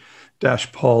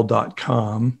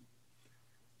 pastor-paul.com,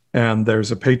 and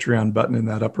there's a Patreon button in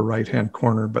that upper right-hand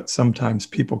corner, but sometimes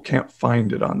people can't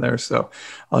find it on there. So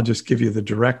I'll just give you the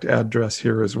direct address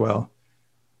here as well.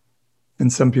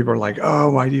 And some people are like,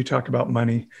 oh, why do you talk about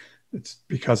money? It's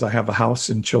because I have a house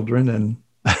and children, and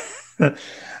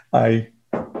I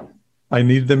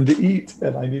need them to eat,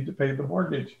 and I need to pay the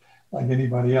mortgage like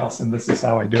anybody else. And this is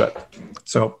how I do it.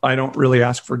 So I don't really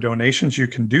ask for donations. You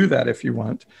can do that if you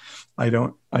want. I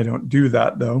don't do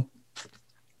that though.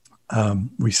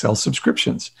 We sell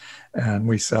subscriptions, and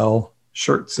we sell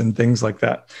shirts and things like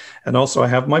that. And also I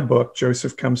have my book,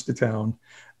 Joseph Comes to Town.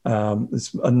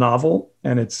 It's a novel,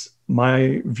 and it's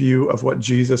my view of what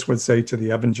Jesus would say to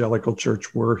the evangelical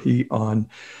church were he on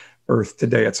earth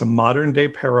today. It's a modern day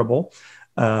parable.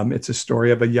 It's a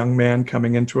story of a young man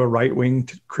coming into a right-wing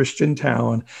Christian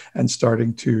town and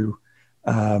starting to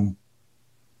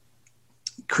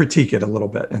critique it a little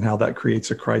bit, and how that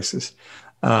creates a crisis.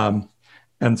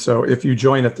 And so if you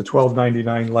join at the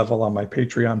 $12.99 level on my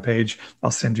Patreon page,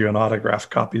 I'll send you an autographed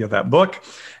copy of that book.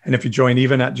 And if you join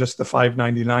even at just the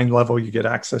 $5.99 level, you get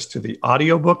access to the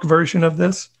audiobook version of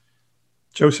this,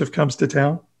 Joseph Comes to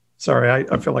Town. Sorry,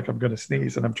 I feel like I'm going to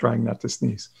sneeze, and I'm trying not to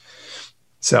sneeze.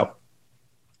 So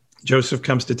Joseph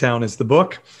Comes to Town is the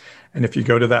book. And if you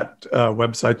go to that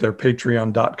website there,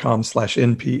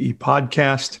 patreon.com/NPE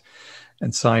podcast,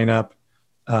 and sign up,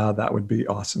 that would be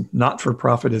awesome.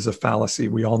 Not-for-profit is a fallacy.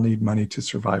 We all need money to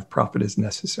survive. Profit is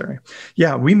necessary.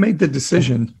 Yeah, we made the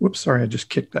decision. Whoops, sorry, I just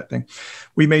kicked that thing.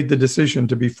 We made the decision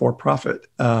to be for-profit.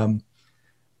 And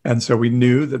so we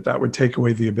knew that that would take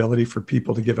away the ability for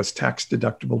people to give us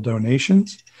tax-deductible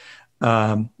donations.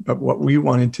 But what we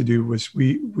wanted to do was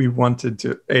we wanted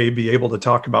to, be able to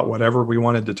talk about whatever we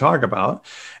wanted to talk about.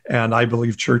 And I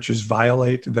believe churches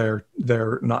violate their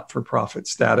not-for-profit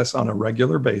status on a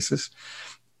regular basis,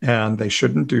 and they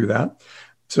shouldn't do that.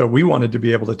 So we wanted to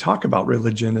be able to talk about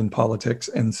religion and politics.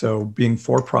 And so being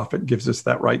for-profit gives us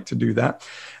that right to do that.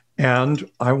 And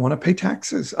I want to pay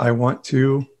taxes. I want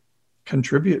to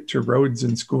contribute to roads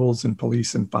and schools and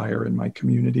police and fire in my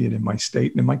community and in my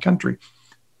state and in my country.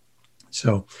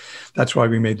 So that's why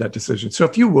we made that decision. So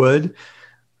if you would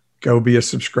go be a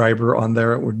subscriber on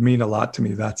there, it would mean a lot to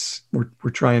me.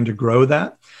 We're trying to grow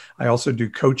that. I also do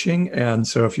coaching. And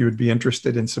so if you would be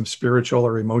interested in some spiritual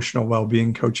or emotional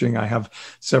well-being coaching, I have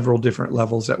several different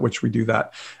levels at which we do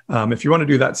that. If you want to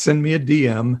do that, send me a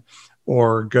DM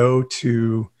or go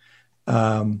to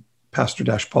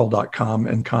pastor-paul.com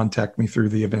and contact me through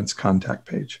the events contact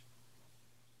page.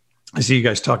 I see you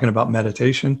guys talking about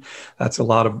meditation. That's a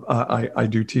lot of, I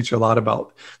do teach a lot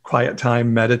about quiet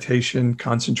time, meditation,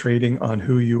 concentrating on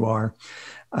who you are,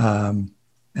 and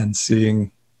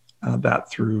seeing that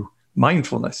through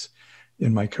mindfulness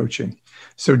in my coaching.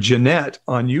 So Jeanette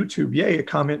on YouTube, yay, a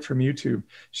comment from YouTube.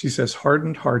 She says,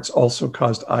 hardened hearts also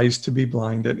caused eyes to be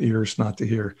blind and ears not to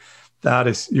hear.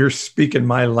 You're speaking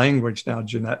my language now,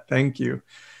 Jeanette. Thank you.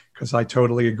 Because I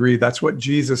totally agree. That's what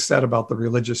Jesus said about the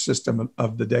religious system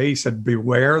of the day. He said,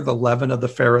 beware the leaven of the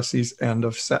Pharisees and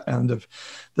of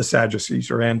the Sadducees,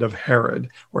 and of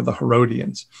Herod or the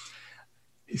Herodians.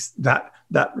 That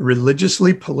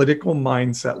religiously political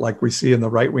mindset, like we see in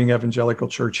the right-wing evangelical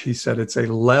church, he said it's a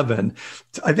leaven.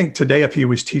 I think today, if he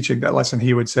was teaching that lesson,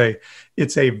 he would say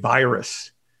it's a virus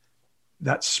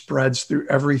that spreads through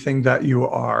everything that you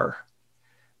are,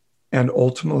 and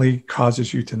ultimately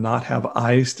causes you to not have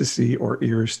eyes to see or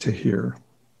ears to hear.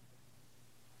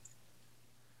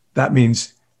 That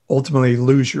means ultimately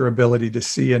lose your ability to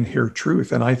see and hear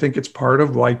truth. And I think it's part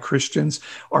of why Christians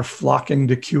are flocking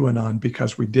to QAnon,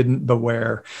 because we didn't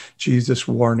beware Jesus'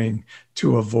 warning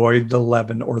to avoid the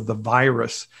leaven or the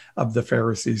virus of the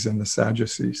Pharisees and the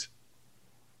Sadducees.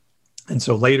 And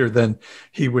so later then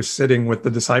he was sitting with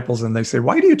the disciples, and they say,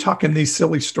 why do you talk in these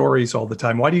silly stories all the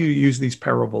time? Why do you use these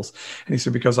parables? And he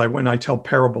said, because when I tell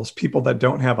parables, people that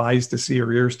don't have eyes to see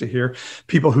or ears to hear,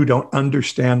 people who don't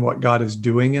understand what God is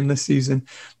doing in this season,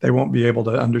 they won't be able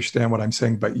to understand what I'm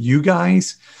saying. But you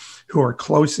guys who are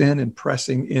close in and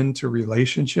pressing into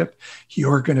relationship,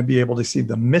 you're going to be able to see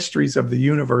the mysteries of the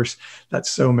universe that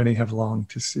so many have longed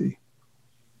to see.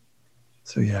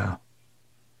 So yeah.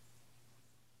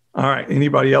 All right.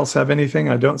 Anybody else have anything?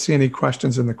 I don't see any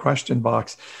questions in the question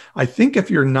box. I think if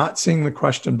you're not seeing the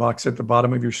question box at the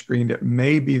bottom of your screen, it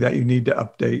may be that you need to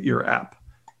update your app.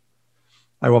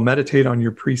 I will meditate on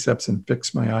your precepts and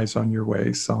fix my eyes on your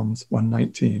ways. Psalms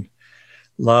 119.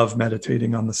 Love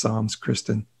meditating on the Psalms,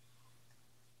 Kristen.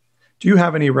 Do you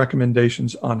have any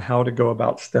recommendations on how to go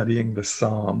about studying the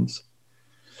Psalms?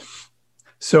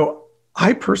 So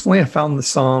I personally have found the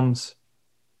Psalms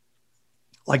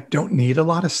don't need a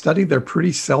lot of study. They're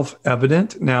pretty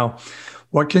self-evident. Now,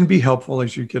 What can be helpful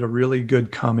is you get a really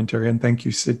good commentary. And thank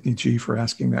you, Sydney G, for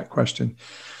asking that question.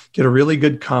 Get a really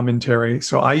good commentary.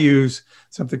 So I use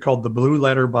something called the Blue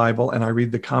Letter Bible, and I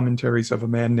read the commentaries of a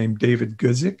man named David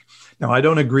Guzik. Now, I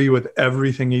don't agree with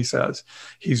everything he says.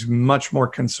 He's much more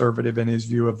conservative in his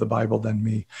view of the Bible than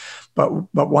me.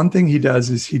 But one thing he does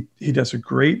is he does a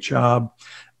great job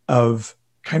of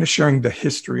kind of sharing the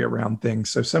history around things.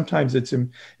 So sometimes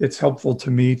it's helpful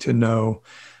to me to know,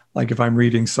 like if I'm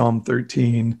reading Psalm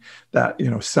 13, that,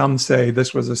 some say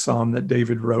this was a psalm that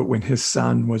David wrote when his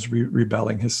son was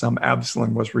rebelling. His son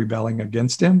Absalom was rebelling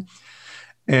against him.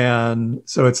 And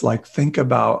so it's like, think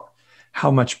about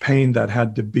how much pain that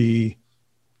had to be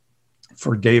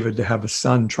for David to have a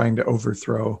son trying to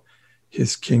overthrow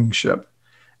his kingship.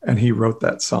 And he wrote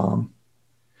that psalm.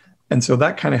 And so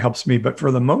that kind of helps me. But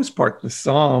for the most part, the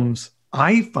Psalms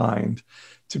I find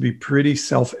to be pretty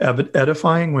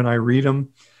self-edifying when I read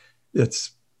them.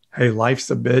 It's, hey, life's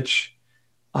a bitch.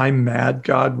 I'm mad,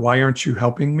 God. Why aren't you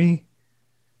helping me?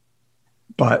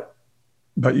 But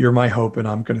you're my hope, and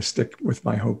I'm going to stick with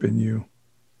my hope in you.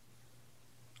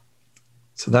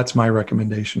 So that's my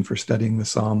recommendation for studying the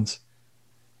Psalms.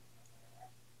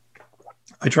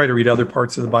 I try to read other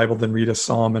parts of the Bible than read a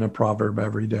psalm and a proverb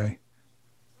every day.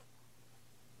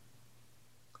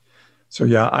 So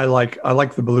yeah, I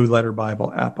like the Blue Letter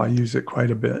Bible app. I use it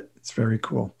quite a bit. It's very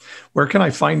cool. Where can I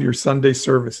find your Sunday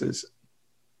services?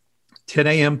 10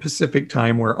 a.m. Pacific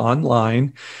time. We're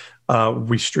online.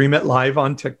 We stream it live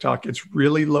on TikTok. It's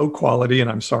really low quality, and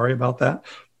I'm sorry about that.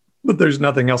 But there's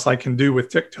nothing else I can do with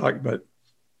TikTok but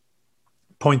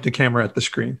point the camera at the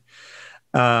screen.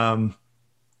 But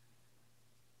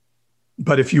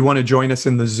if you want to join us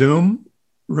in the Zoom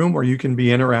room where you can be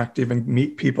interactive and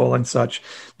meet people and such,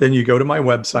 then you go to my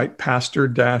website,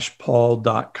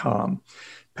 pastor-paul.com.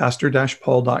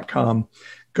 pastor-paul.com.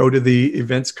 Go to the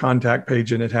events contact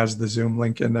page, and it has the Zoom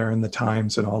link in there and the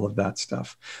times and all of that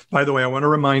stuff. By the way, I want to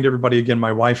remind everybody again,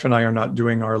 my wife and I are not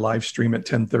doing our live stream at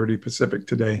 10:30 Pacific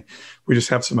today. We just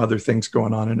have some other things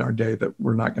going on in our day that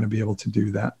we're not going to be able to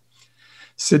do that.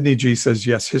 Sydney G says,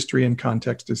 yes, history and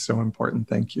context is so important.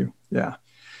 Thank you. Yeah.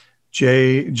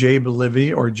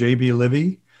 JB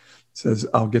Livy says,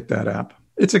 I'll get that app.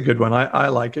 It's a good one. I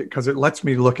like it because it lets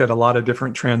me look at a lot of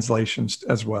different translations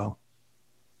as well.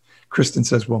 Kristen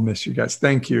says, we'll miss you guys.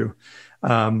 Thank you.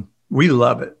 We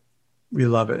love it. We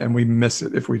love it. And we miss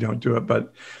it if we don't do it.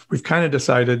 But we've kind of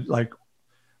decided like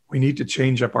we need to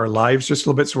change up our lives just a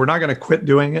little bit. So we're not going to quit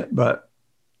doing it. But,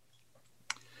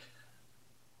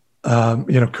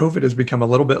 COVID has become a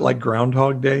little bit like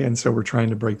Groundhog Day. And so we're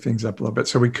trying to break things up a little bit.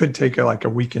 So we could take a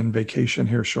weekend vacation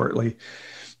here shortly.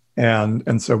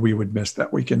 And so we would miss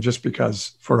that weekend just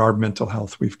because for our mental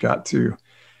health, we've got to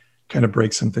kind of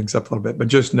break some things up a little bit. But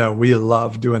just know we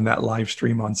love doing that live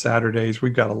stream on Saturdays.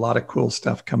 We've got a lot of cool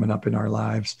stuff coming up in our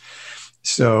lives.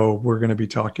 So we're going to be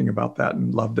talking about that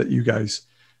and love that you guys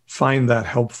find that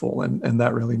helpful. And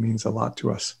that really means a lot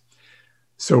to us.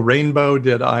 So Rainbow,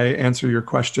 did I answer your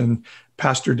question?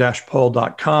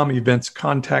 pastor-paul.com events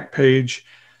contact page.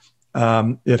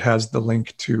 It has the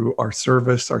link to our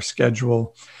service, our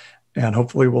schedule, and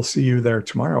hopefully we'll see you there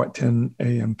tomorrow at 10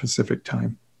 a.m. Pacific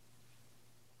time.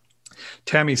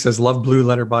 Tammy says, love Blue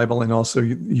Letter Bible and also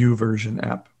YouVersion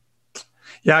app.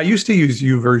 Yeah, I used to use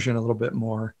YouVersion a little bit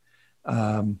more.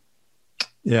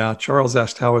 Charles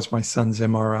asked, how is my son's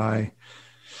MRI?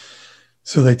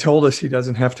 So they told us he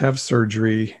doesn't have to have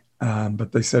surgery,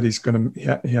 but they said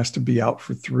he has to be out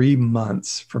for 3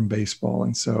 months from baseball.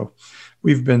 And so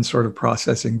we've been sort of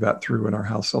processing that through in our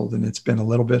household, and it's been a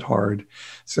little bit hard.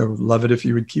 So love it if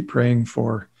you would keep praying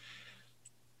for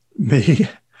me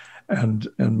and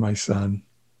my son.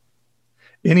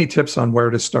 Any tips on where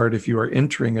to start if you are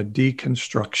entering a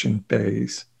deconstruction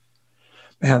phase?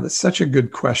 Man, that's such a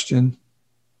good question.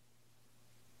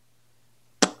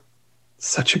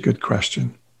 Such a good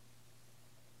question.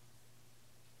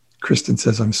 Kristen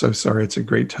says, I'm so sorry. It's a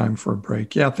great time for a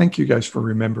break. Yeah, thank you guys for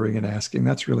remembering and asking.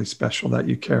 That's really special that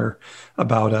you care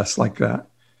about us like that.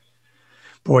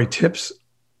 Boy, tips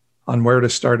on where to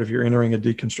start if you're entering a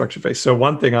deconstruction phase. So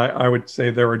one thing I would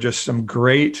say, there are just some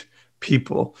great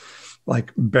people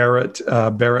like Barrett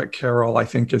Carroll, I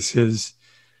think is his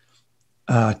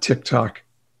TikTok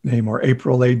name, or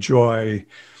April A. Joy,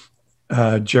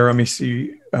 Jeremy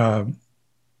C.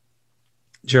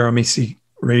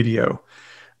 Radio.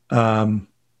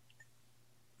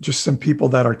 Just some people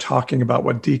that are talking about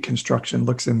what deconstruction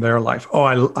looks in their life.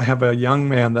 Oh, I have a young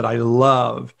man that I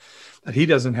love that he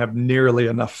doesn't have nearly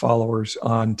enough followers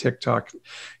on TikTok.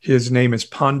 His name is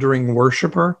Pondering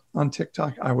Worshipper on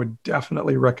TikTok. I would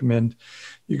definitely recommend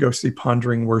you go see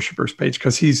Pondering Worshipers page,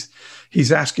 because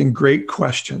he's asking great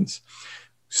questions.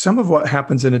 Some of what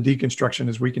happens in a deconstruction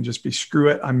is we can just be, screw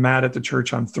it, I'm mad at the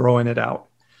church, I'm throwing it out.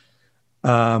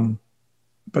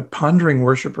 But Pondering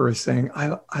Worshiper is saying,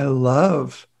 I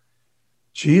love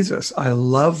Jesus. I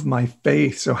love my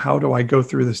faith. So how do I go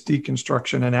through this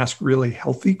deconstruction and ask really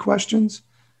healthy questions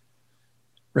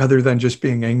rather than just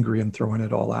being angry and throwing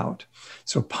it all out?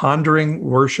 So Pondering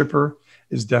Worshiper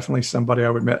is definitely somebody I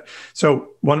would admit. So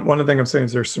one thing I'm saying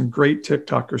is there's some great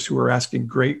TikTokers who are asking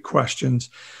great questions.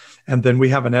 And then we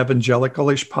have an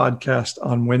evangelical-ish podcast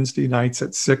on Wednesday nights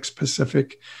at 6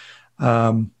 Pacific,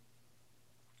 where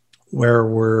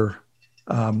we're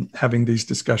having these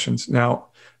discussions. Now,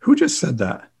 who just said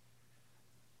that?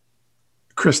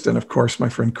 Kristen, of course, my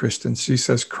friend Kristen. She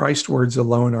says, Christ words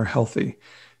alone are healthy.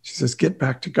 She says, get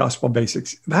back to gospel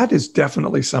basics. That is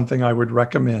definitely something I would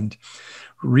recommend.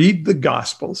 Read the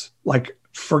Gospels, like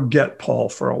forget Paul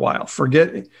for a while.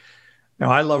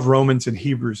 Now, I love Romans and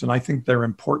Hebrews, and I think they're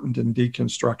important in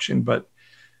deconstruction, but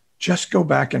just go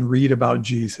back and read about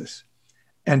Jesus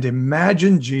and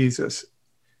imagine Jesus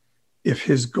if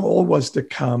his goal was to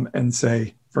come and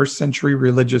say, first century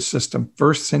religious system,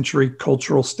 first century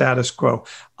cultural status quo,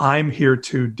 I'm here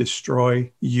to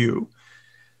destroy you.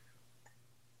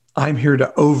 I'm here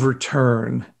to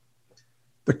overturn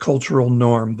the cultural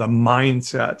norm, the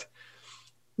mindset.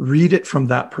 Read it from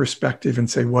that perspective and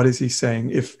say, what is he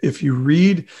saying? If you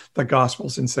read the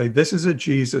Gospels and say, this is a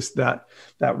Jesus that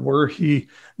were he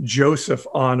Joseph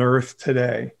on earth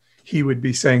today, he would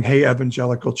be saying, hey,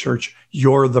 evangelical church,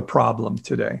 you're the problem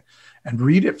today. And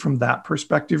read it from that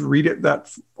perspective. Read it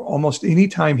that almost any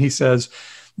time he says,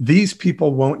 these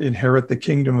people won't inherit the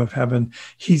kingdom of heaven,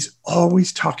 he's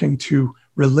always talking to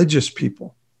religious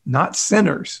people, not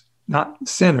sinners.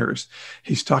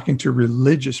 He's talking to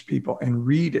religious people, and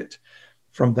read it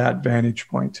from that vantage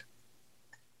point.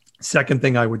 Second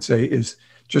thing I would say is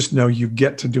just know you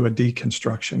get to do a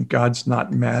deconstruction. God's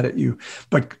not mad at you.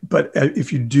 But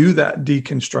if you do that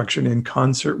deconstruction in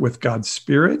concert with God's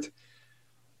Spirit, it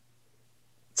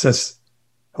says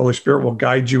Holy Spirit will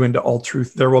guide you into all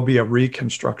truth. There will be a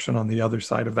reconstruction on the other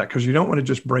side of that, because you don't want to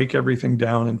just break everything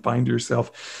down and find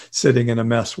yourself sitting in a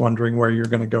mess wondering where you're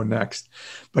going to go next.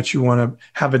 But you want to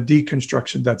have a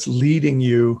deconstruction that's leading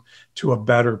you to a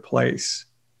better place,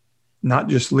 not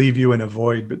just leave you in a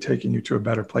void, but taking you to a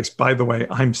better place. By the way,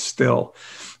 I'm still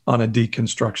on a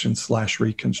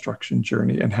deconstruction/reconstruction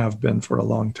journey and have been for a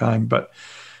long time, but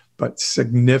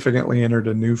significantly entered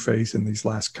a new phase in these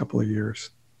last couple of years.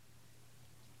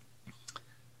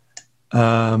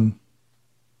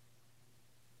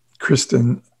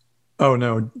 Kristen,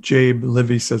 Jabe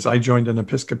Livy says, I joined an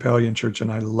Episcopalian church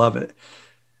and I love it.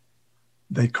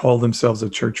 They call themselves a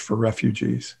church for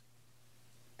refugees.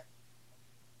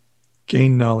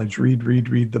 Gain knowledge,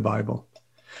 read the Bible.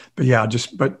 But yeah,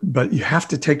 but you have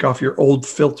to take off your old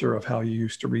filter of how you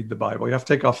used to read the Bible. You have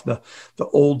to take off the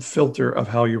old filter of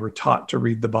how you were taught to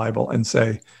read the Bible and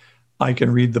say, I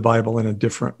can read the Bible in a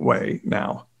different way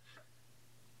now.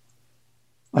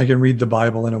 I can read the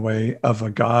Bible in a way of a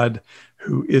God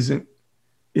who isn't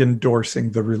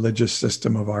endorsing the religious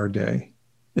system of our day.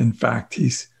 In fact,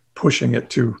 he's pushing it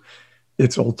to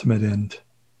its ultimate end.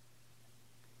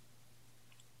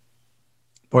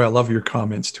 Boy, I love your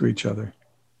comments to each other.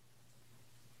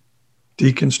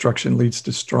 Deconstruction leads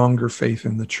to stronger faith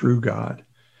in the true God.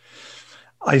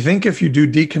 I think if you do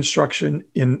deconstruction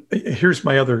here's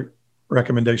my other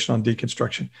recommendation on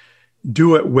deconstruction.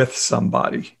 Do it with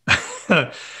somebody.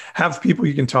 Have people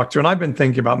you can talk to. And I've been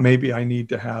thinking about maybe I need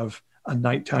to have a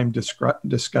nighttime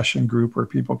discussion group where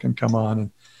people can come on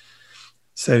and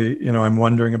say, I'm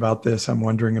wondering about this,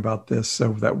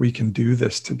 so that we can do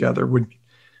this together. Would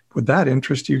that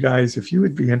interest you guys? If you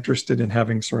would be interested in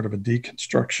having sort of a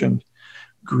deconstruction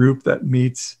group that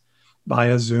meets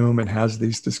via Zoom and has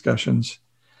these discussions,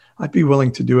 I'd be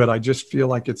willing to do it. I just feel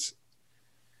like it's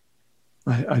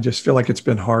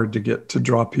been hard to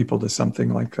draw people to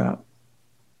something like that.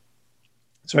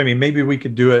 So, maybe we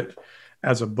could do it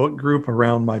as a book group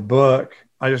around my book.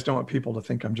 I just don't want people to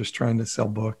think I'm just trying to sell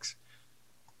books.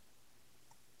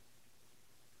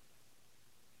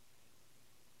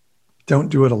 Don't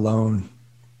do it alone.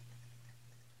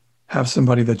 Have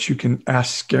somebody that you can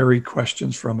ask scary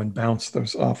questions from and bounce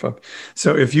those off of.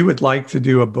 So if you would like to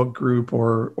do a book group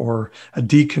or a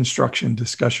deconstruction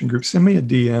discussion group, send me a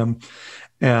DM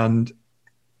and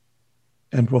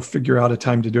we'll figure out a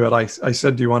time to do it. I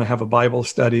said, do you want to have a Bible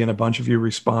study? And a bunch of you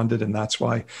responded, and that's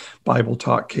why Bible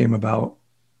Talk came about.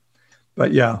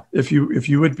 But yeah, if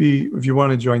you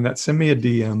want to join that, send me a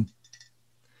DM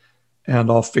and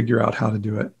I'll figure out how to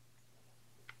do it.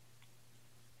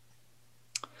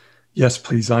 Yes,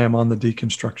 please. I am on the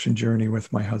deconstruction journey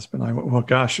with my husband. Well,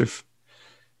 gosh, if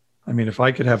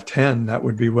I could have 10 that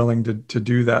would be willing to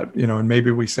do that, and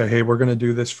maybe we say, hey, we're going to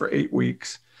do this for 8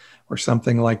 weeks or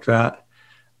something like that.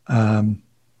 I'd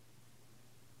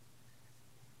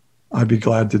be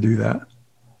glad to do that.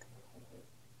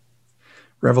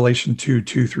 Revelation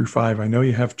 2:2-5. I know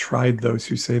you have tried those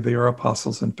who say they are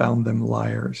apostles and found them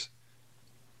liars.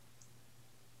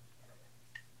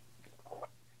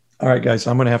 All right, guys,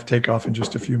 I'm going to have to take off in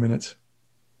just a few minutes.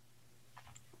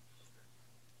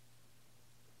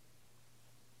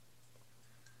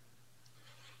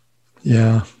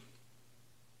 Yeah.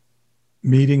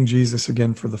 Meeting Jesus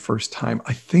again for the first time.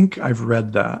 I think I've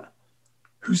read that.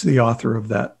 Who's the author of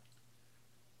that?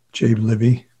 Jabe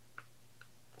Livy.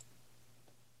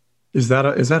 Is that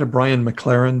a Brian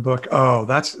McLaren book? Oh,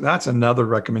 that's another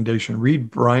recommendation.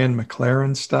 Read Brian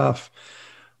McLaren stuff.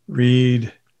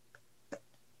 Read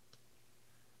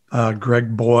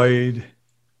Greg Boyd.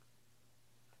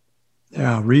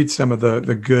 Yeah, read some of the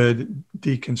good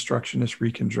deconstructionists,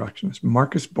 reconstructionists.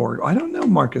 Marcus Borg. I don't know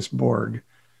Marcus Borg.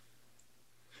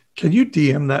 Can you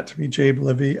DM that to me, Jabe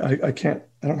Livy? I can't.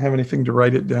 I don't have anything to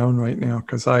write it down right now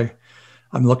because I'm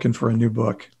looking for a new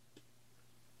book.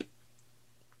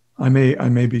 I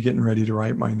may be getting ready to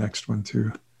write my next one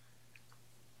too.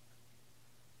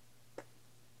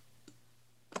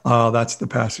 Oh, that's the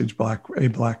passage, A.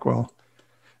 Blackwell.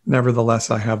 Nevertheless,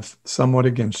 I have somewhat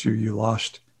against you. You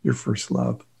lost your first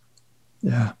love.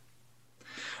 Yeah.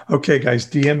 Okay, guys,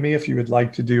 DM me if you would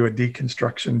like to do a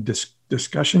deconstruction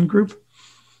discussion group.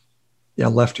 Yeah,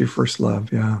 left your first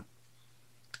love. Yeah.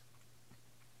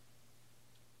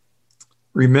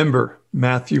 Remember,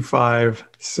 Matthew 5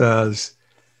 says,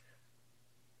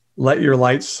 let your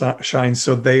light shine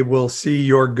so they will see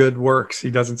your good works.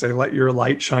 He doesn't say, let your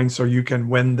light shine so you can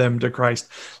win them to Christ.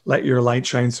 Let your light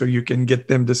shine so you can get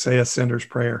them to say a sinner's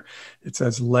prayer. It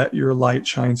says, let your light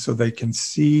shine so they can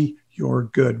see your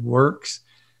good works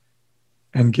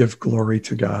and give glory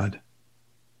to God.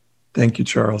 Thank you,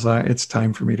 Charles. It's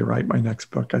time for me to write my next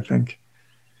book, I think.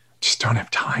 Just don't have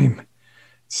time.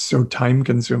 It's so time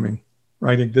consuming.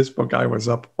 Writing this book, I was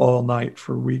up all night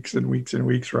for weeks and weeks and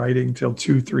weeks writing till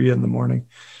 2-3 in the morning.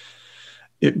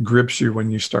 It grips you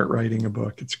when you start writing a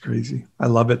book. It's crazy. I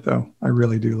love it, though. I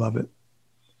really do love it.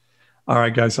 All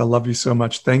right, guys, I love you so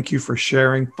much. Thank you for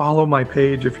sharing. Follow my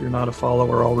page if you're not a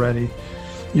follower already.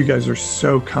 You guys are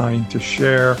so kind to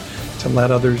share, to let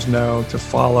others know, to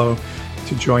follow,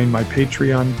 to join my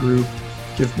Patreon group.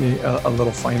 Give me a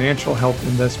little financial help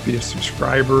in this. Be a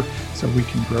subscriber so we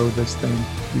can grow this thing.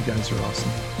 You guys are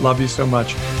awesome. Love you so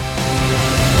much.